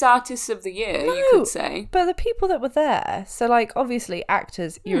biggest artists of the year, you could say. But the people that were there, so like obviously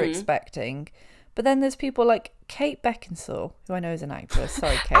actors you're expecting, but then there's people like Kate Beckinsale, who I know is an actress.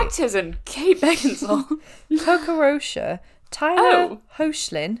 Sorry, Kate. Actors and Kate Beckinsale. Coco Rocha, Tyler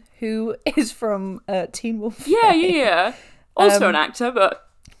Hoechlin, who is from Teen Wolf. Yeah. Also an actor, but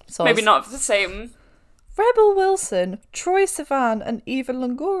maybe not the same. Rebel Wilson, Troye Sivan, and Eva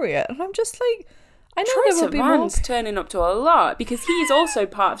Longoria. And I'm just like, I know Troye there will be more. Sivan's turning up to a lot because he's also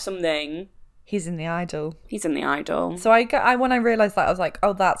part of something. He's in The Idol. So I when I realised that, I was like,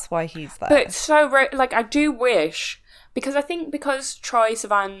 oh, that's why he's there. But so, like, I do wish, because I think because Troye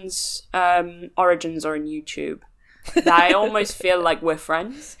Sivan's origins are on YouTube, that I almost feel like we're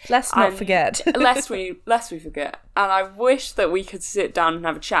friends. Let's not forget. lest we forget. And I wish that we could sit down and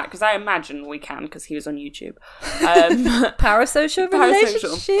have a chat, because I imagine we can, because he was on YouTube. Parasocial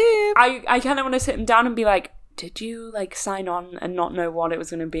relationship. I kind of want to sit him down and be like, did you like sign on and not know what it was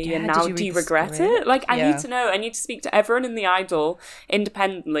going to be, and now do you regret it? Like, I need to know. I need to speak to everyone in the Idol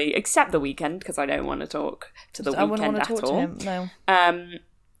independently, except The Weeknd, because I don't want to talk to The Weeknd at all. To him, no. And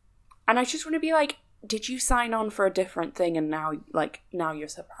I just want to be like, did you sign on for a different thing and now you're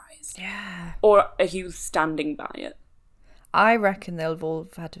surprised? Yeah. Or are you standing by it? I reckon they'll have all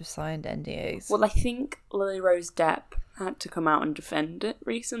had to have signed NDAs. Well, I think Lily Rose Depp had to come out and defend it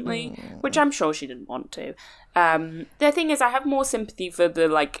recently, which I'm sure she didn't want to. The thing is, I have more sympathy for the,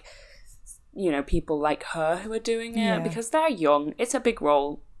 like, you know, people like her who are doing it, because they're young. It's a big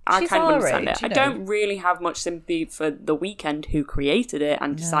role. I kind of understand it. I don't really have much sympathy for The Weeknd, who created it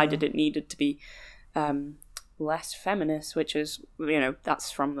and decided it needed to be less feminist, which is, you know,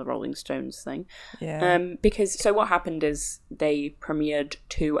 that's from the Rolling Stones thing. Yeah. Because, so what happened is they premiered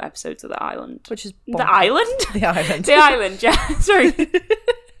 2 episodes of The Island. Which is The Island? The Island. The Island, yeah. Sorry. 2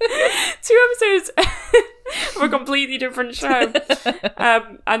 episodes of a completely different show.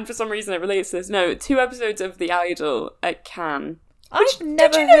 And for some reason it relates to this. No, 2 episodes of The Idol at Cannes. I've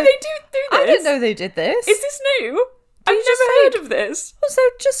never Did you know they do this? I didn't know they did this. Is this new? I've never heard of this. Also,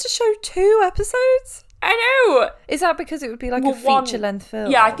 just to show 2 episodes? I know. Is that because it would be like a feature-length film?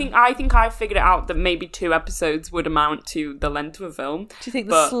 Yeah, I think I figured it out that maybe 2 episodes would amount to the length of a film. Do you think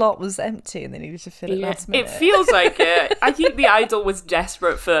the slot was empty and they needed to fill it last minute? It feels like it. I think The Idol was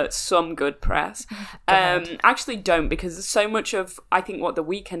desperate for some good press. Actually don't, because so much of, I think, what The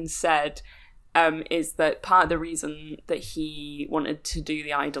Weeknd said is that part of the reason that he wanted to do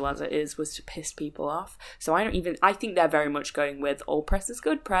The Idol as it is was to piss people off. So I think they're very much going with all press is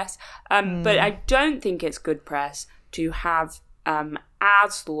good press. But I don't think it's good press to have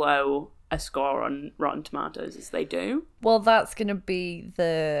as low a score on Rotten Tomatoes as they do. Well, that's going to be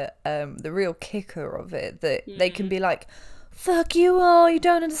the real kicker of it, that they can be like, fuck you all, you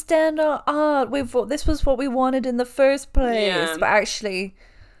don't understand our art. This was what we wanted in the first place. Yeah. But actually,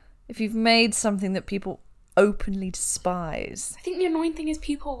 if you've made something that people openly despise, I think the annoying thing is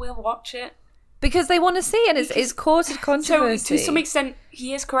people will watch it because they want to see it, and it's caused controversy. So to some extent,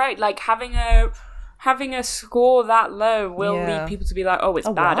 he is correct. Like having a score that low will lead people to be like, "Oh, it's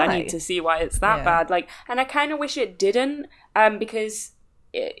bad. Why? I need to see why it's that bad." Like, and I kind of wish it didn't, because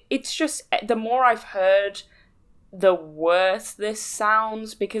it's just the more I've heard, the worse this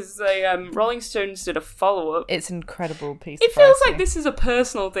sounds, because the Rolling Stones did a follow-up. It's an incredible piece of writing. It feels like this is a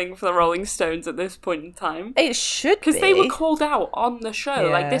personal thing for the Rolling Stones at this point in time. It should be. Because they were called out on the show.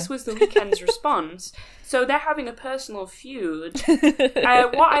 Yeah. Like, this was The Weeknd's response. So they're having a personal feud. What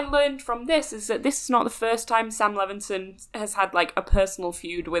I learned from this is that this is not the first time Sam Levinson has had, like, a personal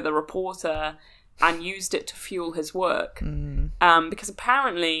feud with a reporter and used it to fuel his work. Because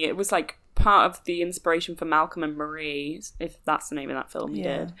apparently it was, like, part of the inspiration for Malcolm and Marie, if that's the name of that film he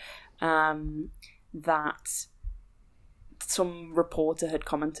did, that some reporter had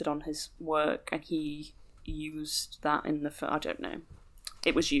commented on his work and he used that in the film. I don't know.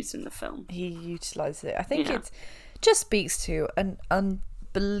 It was used in the film. He utilised it. I think it just speaks to an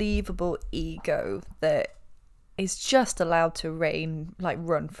unbelievable ego that is just allowed to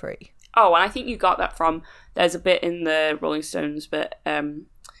run free. Oh, and I think you got that from, there's a bit in the Rolling Stones, but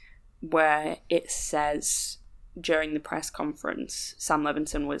where it says during the press conference, Sam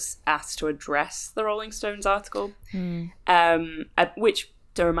Levinson was asked to address the Rolling Stones article, which,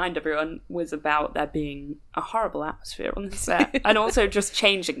 to remind everyone, was about there being a horrible atmosphere on the set, and also just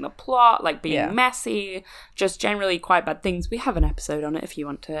changing the plot, like being messy, just generally quite bad things. We have an episode on it if you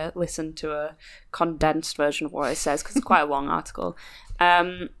want to listen to a condensed version of what it says, because it's quite a long article.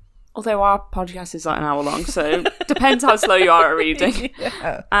 Although our podcast is like an hour long, so depends how slow you are at reading.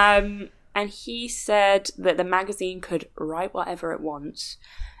 And he said that the magazine could write whatever it wants,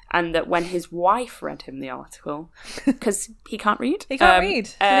 and that when his wife read him the article, because he can't read. He can't read.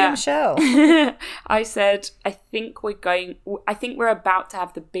 Michelle. I said, I think we're about to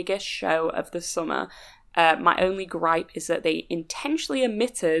have the biggest show of the summer. My only gripe is that they intentionally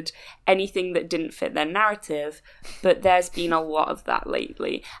omitted anything that didn't fit their narrative, but there's been a lot of that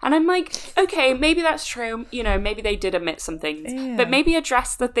lately. And I'm like, okay, maybe that's true. You know, maybe they did omit some things, but maybe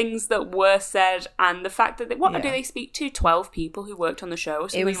address the things that were said, and the fact that do they speak to 12 people who worked on the show or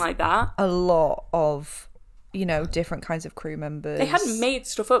something like that? A lot of, different kinds of crew members. They hadn't made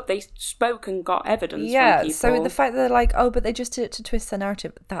stuff up. They spoke and got evidence from people. So the fact that they're like, oh, but they just did it to twist the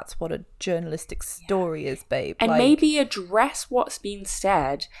narrative, that's what a journalistic story is, babe. And maybe address what's been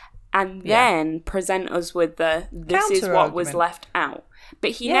said and then present us with this is what was left out.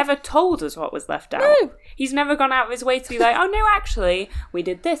 But he never told us what was left out. No. He's never gone out of his way to be like, oh, no, actually, we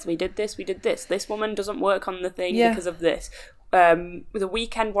did this, we did this, we did this. This woman doesn't work on the thing because of this. The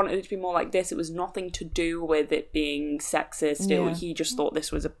Weeknd wanted it to be more like this. It was nothing to do with it being sexist. He just thought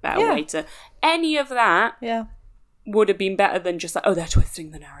this was a better way to... Any of that would have been better than just like, oh, they're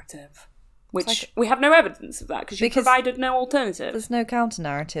twisting the narrative. Which we have no evidence of that because you provided no alternative. There's no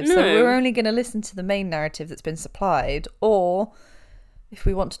counter-narrative. No. So we're only going to listen to the main narrative that's been supplied, or if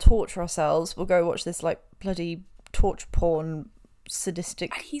we want to torture ourselves, we'll go watch this like bloody torture porn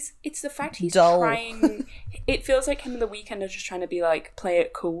sadistic. And it's the fact he's trying. It feels like him and The Weeknd are just trying to be like, play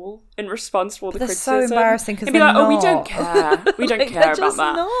it cool in response to all the criticism. That's so embarrassing because they're like, oh, we don't care. We don't care about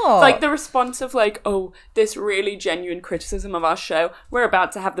that. Not. Like the response of like, oh, this really genuine criticism of our show. We're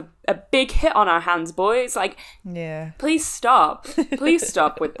about to have a big hit on our hands, boys. Like, please stop. Please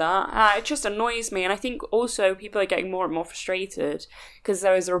stop with that. It just annoys me. And I think also people are getting more and more frustrated because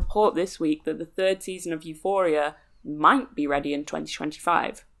there was a report this week that the 3rd season of Euphoria might be ready in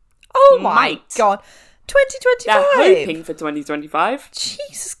 2025. Oh my God. 2025? They're hoping for 2025.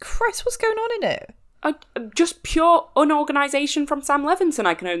 Jesus Christ, what's going on in it? just pure unorganisation from Sam Levinson,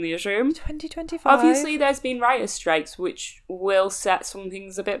 I can only assume. 2025. Obviously, there's been writers' strikes, which will set some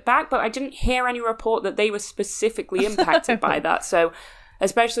things a bit back, but I didn't hear any report that they were specifically impacted by that. So,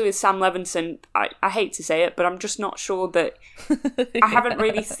 especially with Sam Levinson, I hate to say it, but I'm just not sure that... I haven't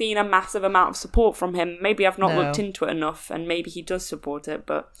really seen a massive amount of support from him. Maybe I've not looked into it enough, and maybe he does support it,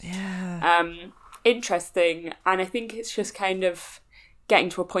 but... Yeah. Interesting, and I think it's just kind of getting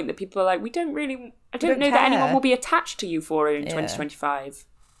to a point that people are like, I don't know care. that anyone will be attached to Euphoria in 2025.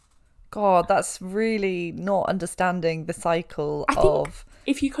 God, that's really not understanding the cycle of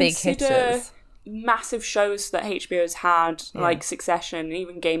if you big consider hitters. Massive shows that HBO has had, like Succession,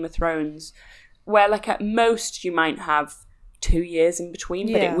 even Game of Thrones, where like at most you might have 2 years in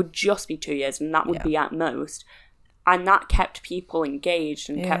between, but it would just be 2 years, and that would be at most. And that kept people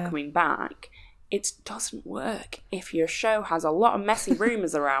engaged and kept coming back. It doesn't work if your show has a lot of messy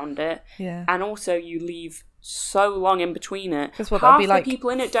rumours around it, and also you leave so long in between it. Because what, half be like the people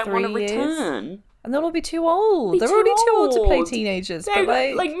in it don't want to return. And they'll all be too old. They're already too old to play teenagers. They're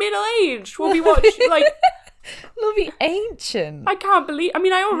but like middle-aged. We'll be watching, like... They'll be ancient. I can't believe... I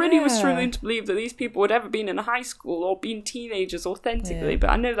mean, I already was struggling to believe that these people would ever been in high school or been teenagers authentically, but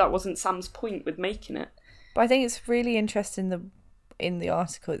I know that wasn't Sam's point with making it. But I think it's really interesting in the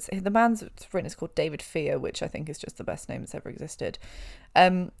article. The man's written is called David Fear, which I think is just the best name that's ever existed.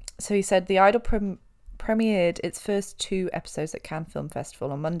 So he said the Idol premiered its first 2 episodes at Cannes Film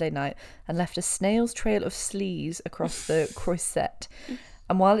Festival on Monday night and left a snail's trail of sleaze across the Croisette.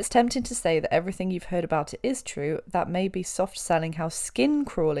 And while it's tempting to say that everything you've heard about it is true, that may be soft selling how skin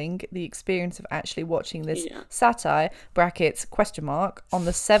crawling the experience of actually watching this satire (brackets question mark) on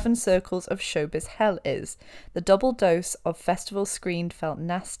the 7 circles of showbiz hell is. The double dose of festival screened felt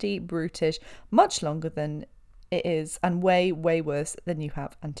nasty, brutish, much longer than it is, and way, way worse than you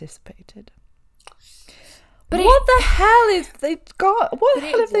have anticipated. But what the hell is they got? What the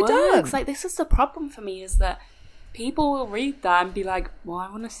hell have they done? Like, this is the problem for me, is that people will read that and be like, well, I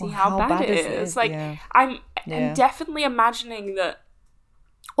want to see how bad it is. Like, I'm definitely imagining that,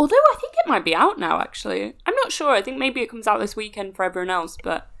 although I think it might be out now, actually. I'm not sure. I think maybe it comes out this weekend for everyone else,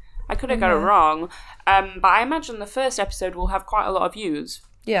 but I could have got it wrong. But I imagine the first episode will have quite a lot of views.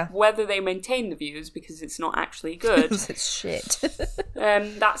 Yeah. Whether they maintain the views because it's not actually good. It's shit.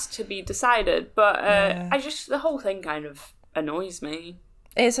 That's to be decided. But the whole thing kind of annoys me.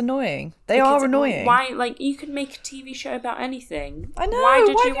 It's annoying. They are annoying. Why, like, you could make a TV show about anything. I know. Why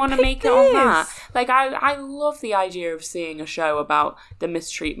did you want to make it on that? Like, I love the idea of seeing a show about the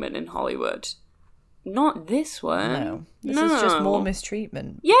mistreatment in Hollywood. Not this one. No. This is just more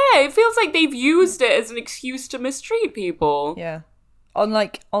mistreatment. Yeah, it feels like they've used it as an excuse to mistreat people. Yeah. On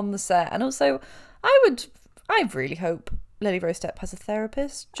the set. And also, I really hope Lily Rose Depp has a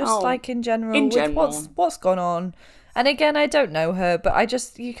therapist. Just like in general. With what's gone on. And again, I don't know her,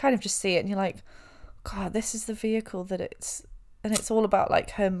 but you kind of just see it and you're like, God, this is the vehicle that it's all about,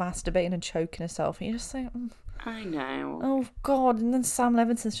 like, her masturbating and choking herself. And you're just like, I know. Oh, God. And then Sam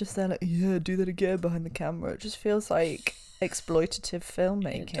Levinson's just there like, yeah, do that again behind the camera. It just feels like exploitative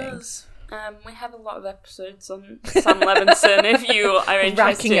filmmaking. It does. We have a lot of episodes on Sam Levinson if you are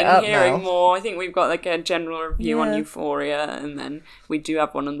interested in hearing more. I think we've got like a general review on Euphoria, and then we do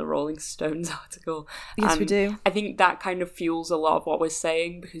have one on the Rolling Stones article. Yes, we do. I think that kind of fuels a lot of what we're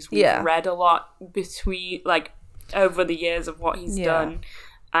saying because we've read a lot over the years of what he's done.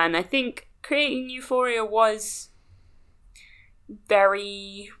 And I think creating Euphoria was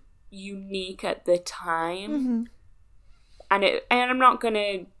very unique at the time. And I'm not going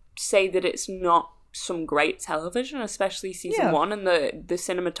to say that it's not some great television, especially season 1, and the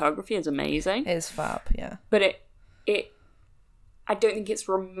cinematography is amazing. It is fab, yeah. But it I don't think it's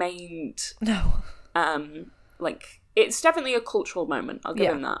remained it's definitely a cultural moment, I'll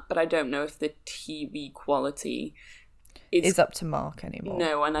give him that, but I don't know if the TV quality is up to mark anymore.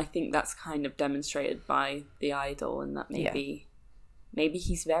 No, and I think that's kind of demonstrated by The Idol, and that maybe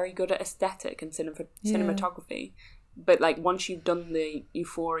he's very good at aesthetic and cinematography. But, like, once you've done the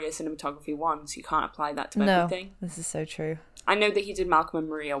Euphoria cinematography once, you can't apply that to everything. This is so true. I know that he did Malcolm and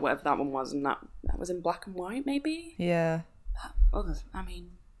Maria, whatever that one was, and that was in black and white, maybe? Yeah.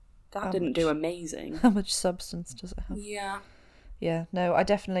 That didn't do amazing. How much substance does it have? Yeah. Yeah, no, I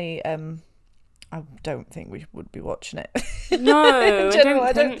definitely... I don't think we would be watching it. No,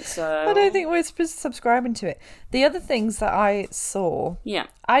 I don't think so. I don't think we're subscribing to it. The other things that I saw... Yeah.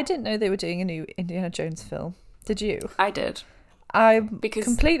 I didn't know they were doing a new Indiana Jones film. Did you? I did. I'm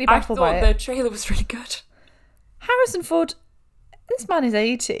completely baffled by it. I thought the trailer was really good. Harrison Ford, this man is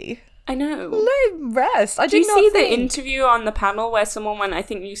 80. I know. Let him rest. Did you see the interview on the panel where someone went, I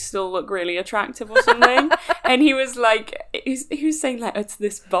think you still look really attractive or something? And he was like, he was saying like, it's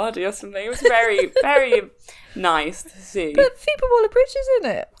this body or something. It was very, very nice to see. But Phoebe Waller-Bridge is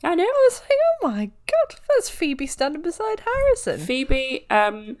in it. I know. I was like, oh my God, that's Phoebe standing beside Harrison. Phoebe,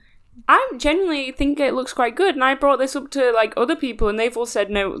 I genuinely think it looks quite good, and I brought this up to like other people, and they've all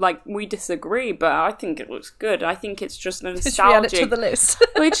said no, like we disagree. But I think it looks good. I think it's just a nostalgic. Should we add it to the list?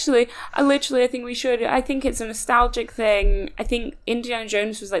 literally, I think we should. I think it's a nostalgic thing. I think Indiana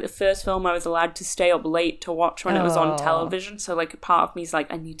Jones was like the first film I was allowed to stay up late to watch when it was on television. So like a part of me is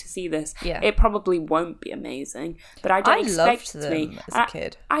like, I need to see this. Yeah. It probably won't be amazing, but I don't expect it to be. As a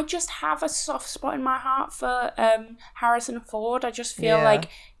kid, I just have a soft spot in my heart for Harrison Ford. I just feel like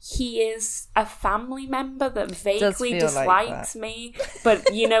he is a family member that vaguely dislikes me,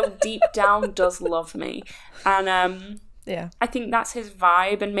 but, you know, deep down does love me. And I think that's his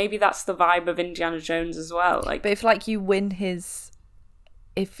vibe, and maybe that's the vibe of Indiana Jones as well. Like, but if like you win his,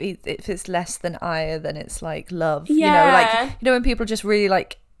 if it's less than ire, then it's like love. Yeah. You know, like, you know, when people just really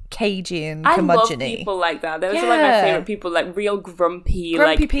like cagey and curmudgeon-y. I love people like that. Those are like my favourite people, like real grumpy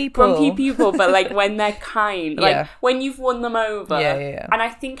people, but like when they're kind, like when you've won them over. And I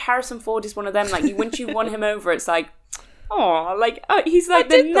think Harrison Ford is one of them. Like once you won him over, it's like, he's like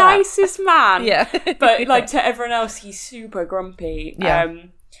the nicest man. Yeah. But like to everyone else, he's super grumpy. Yeah.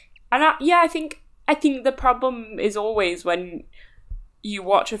 I think the problem is always when you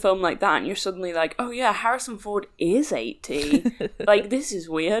watch a film like that and you're suddenly like, oh yeah, Harrison Ford is 80. Like, this is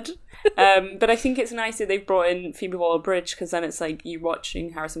weird. But I think it's nice that they've brought in Phoebe Waller-Bridge, because then it's like you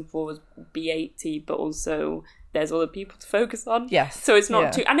watching Harrison Ford be 80, but also there's other people to focus on. Yes. So it's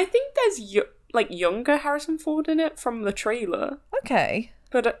not too... And I think there's younger Harrison Ford in it from the trailer. Okay.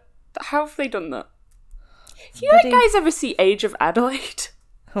 But how have they done that? Do you guys ever see Age of Adelaide?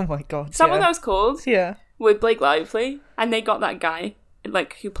 Oh my God, Is that what that was called? Yeah. With Blake Lively. And they got that guy,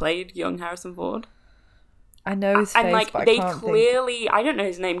 like, who played young Harrison Ford. I know his face, and like but they I can't clearly think. I don't know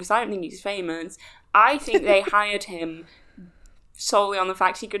his name because I don't think he's famous. I think they hired him solely on the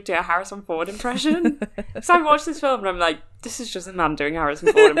fact he could do a Harrison Ford impression. So I watched this film and I'm like, this is just a man doing a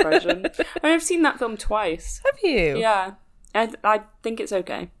Harrison Ford impression. I've seen that film twice. Have you? Yeah. I think it's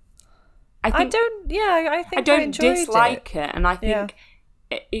okay. I don't dislike it, and I think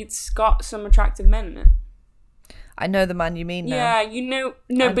it's got some attractive men in it. I know the man you mean now. Yeah, you know...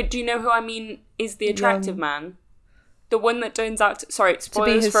 No, but do you know who I mean is the attractive man? The one that turns out...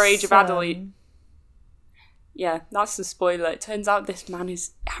 spoilers for Age of Adelaide. Yeah, that's the spoiler. It turns out this man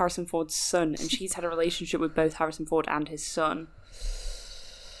is Harrison Ford's son, and she's had a relationship with both Harrison Ford and his son.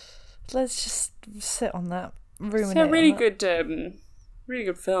 Let's just sit on that. It's a really good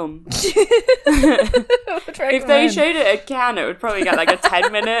film. If they showed it at Cannes, it would probably get like a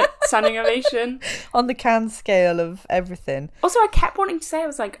 10-minute standing ovation. On the Cannes scale of everything. Also, I kept wanting to say, I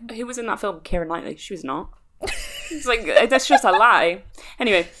was like, who was in that film? Keira Knightley. She was not. It's like, that's just a lie.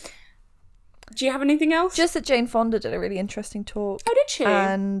 Anyway, do you have anything else? Just that Jane Fonda did a really interesting talk. Oh, did she?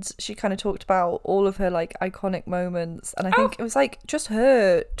 And she kind of talked about all of her like iconic moments, and I think it was like just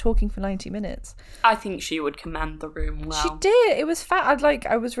her talking for 90 minutes. I think she would command the room well. She did. It was fat.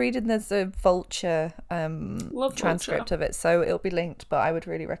 I was reading there's a Vulture transcript of it, so it'll be linked, but I would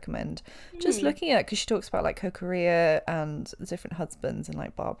really recommend just looking at it, because she talks about like her career and the different husbands and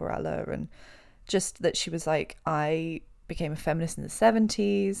like Barbarella, and just that she was like, I became a feminist in the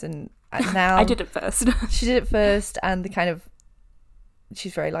 70s, and now I did it first. She did it first, and the kind of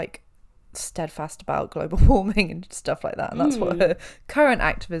she's very like steadfast about global warming and stuff like that, and that's what her current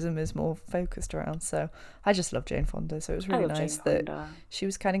activism is more focused around. So I just love Jane Fonda, so it was really nice that she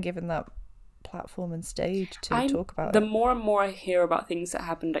was kind of given that platform and stage to talk about the more and more I hear about things that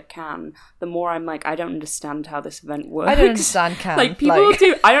happened at Cannes, the more I'm like, I don't understand how this event works. I don't understand Cannes. Like, people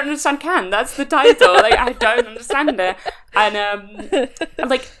do. I don't understand Cannes. That's the title. Like, I don't understand it. And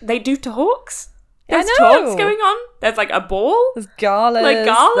like, they do talks. There's talks going on. There's like a ball. There's galas. Like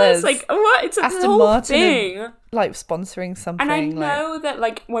galas. Like, what? It's Aston the whole Martin thing. Like sponsoring something. And I know that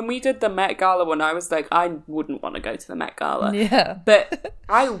like when we did the Met Gala one, I was like, I wouldn't want to go to the Met Gala. Yeah. But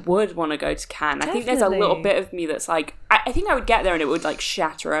I would want to go to Cannes. I think there's a little bit of me that's like, I think I would get there and it would like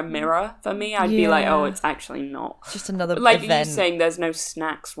shatter a mirror for me. I'd be like, oh, it's actually not. Just another like event. You saying there's no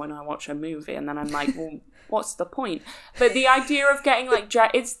snacks when I watch a movie, and then I'm like, well, what's the point? But the idea of getting like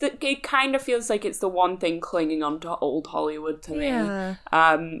it kind of feels like it's the one thing clinging on to old Hollywood to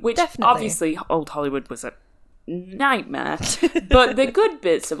me. Which obviously old Hollywood was a nightmare. But the good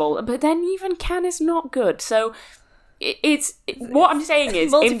bits of old, but then even Cannes is not good. So it's what I'm saying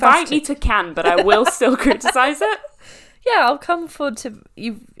is invite me to Cannes, but I will still criticize it. Yeah, I'll come forward to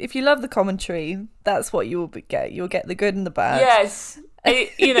you. If you love the commentary, that's what you will get. You'll get the good and the bad. Yes.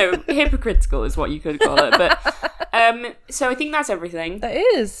 Hypocritical is what you could call it. But so I think that's everything. That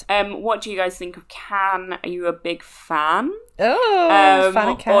is. What do you guys think of Can? Are you a big fan? Oh, fan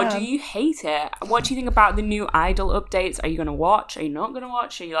of Can. Or do you hate it? What do you think about the new Idol updates? Are you going to watch? Are you not going to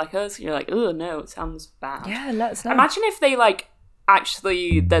watch? Are you like us? You're like, oh no, it sounds bad. Yeah, let us know. Imagine if they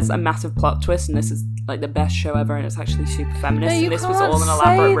actually there's a massive plot twist and this is like the best show ever and it's actually super feminist and this was all an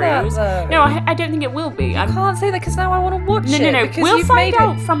elaborate ruse. No, I don't think it will be. I can't say that because now I want to watch it. No. We'll find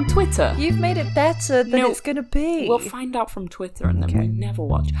out from Twitter. You've made it better than it's going to be. We'll find out from Twitter and then we'll never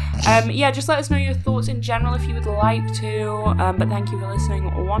watch. Yeah, just let us know your thoughts in general if you would like to. But thank you for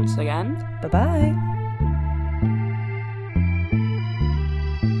listening once again. Bye-bye.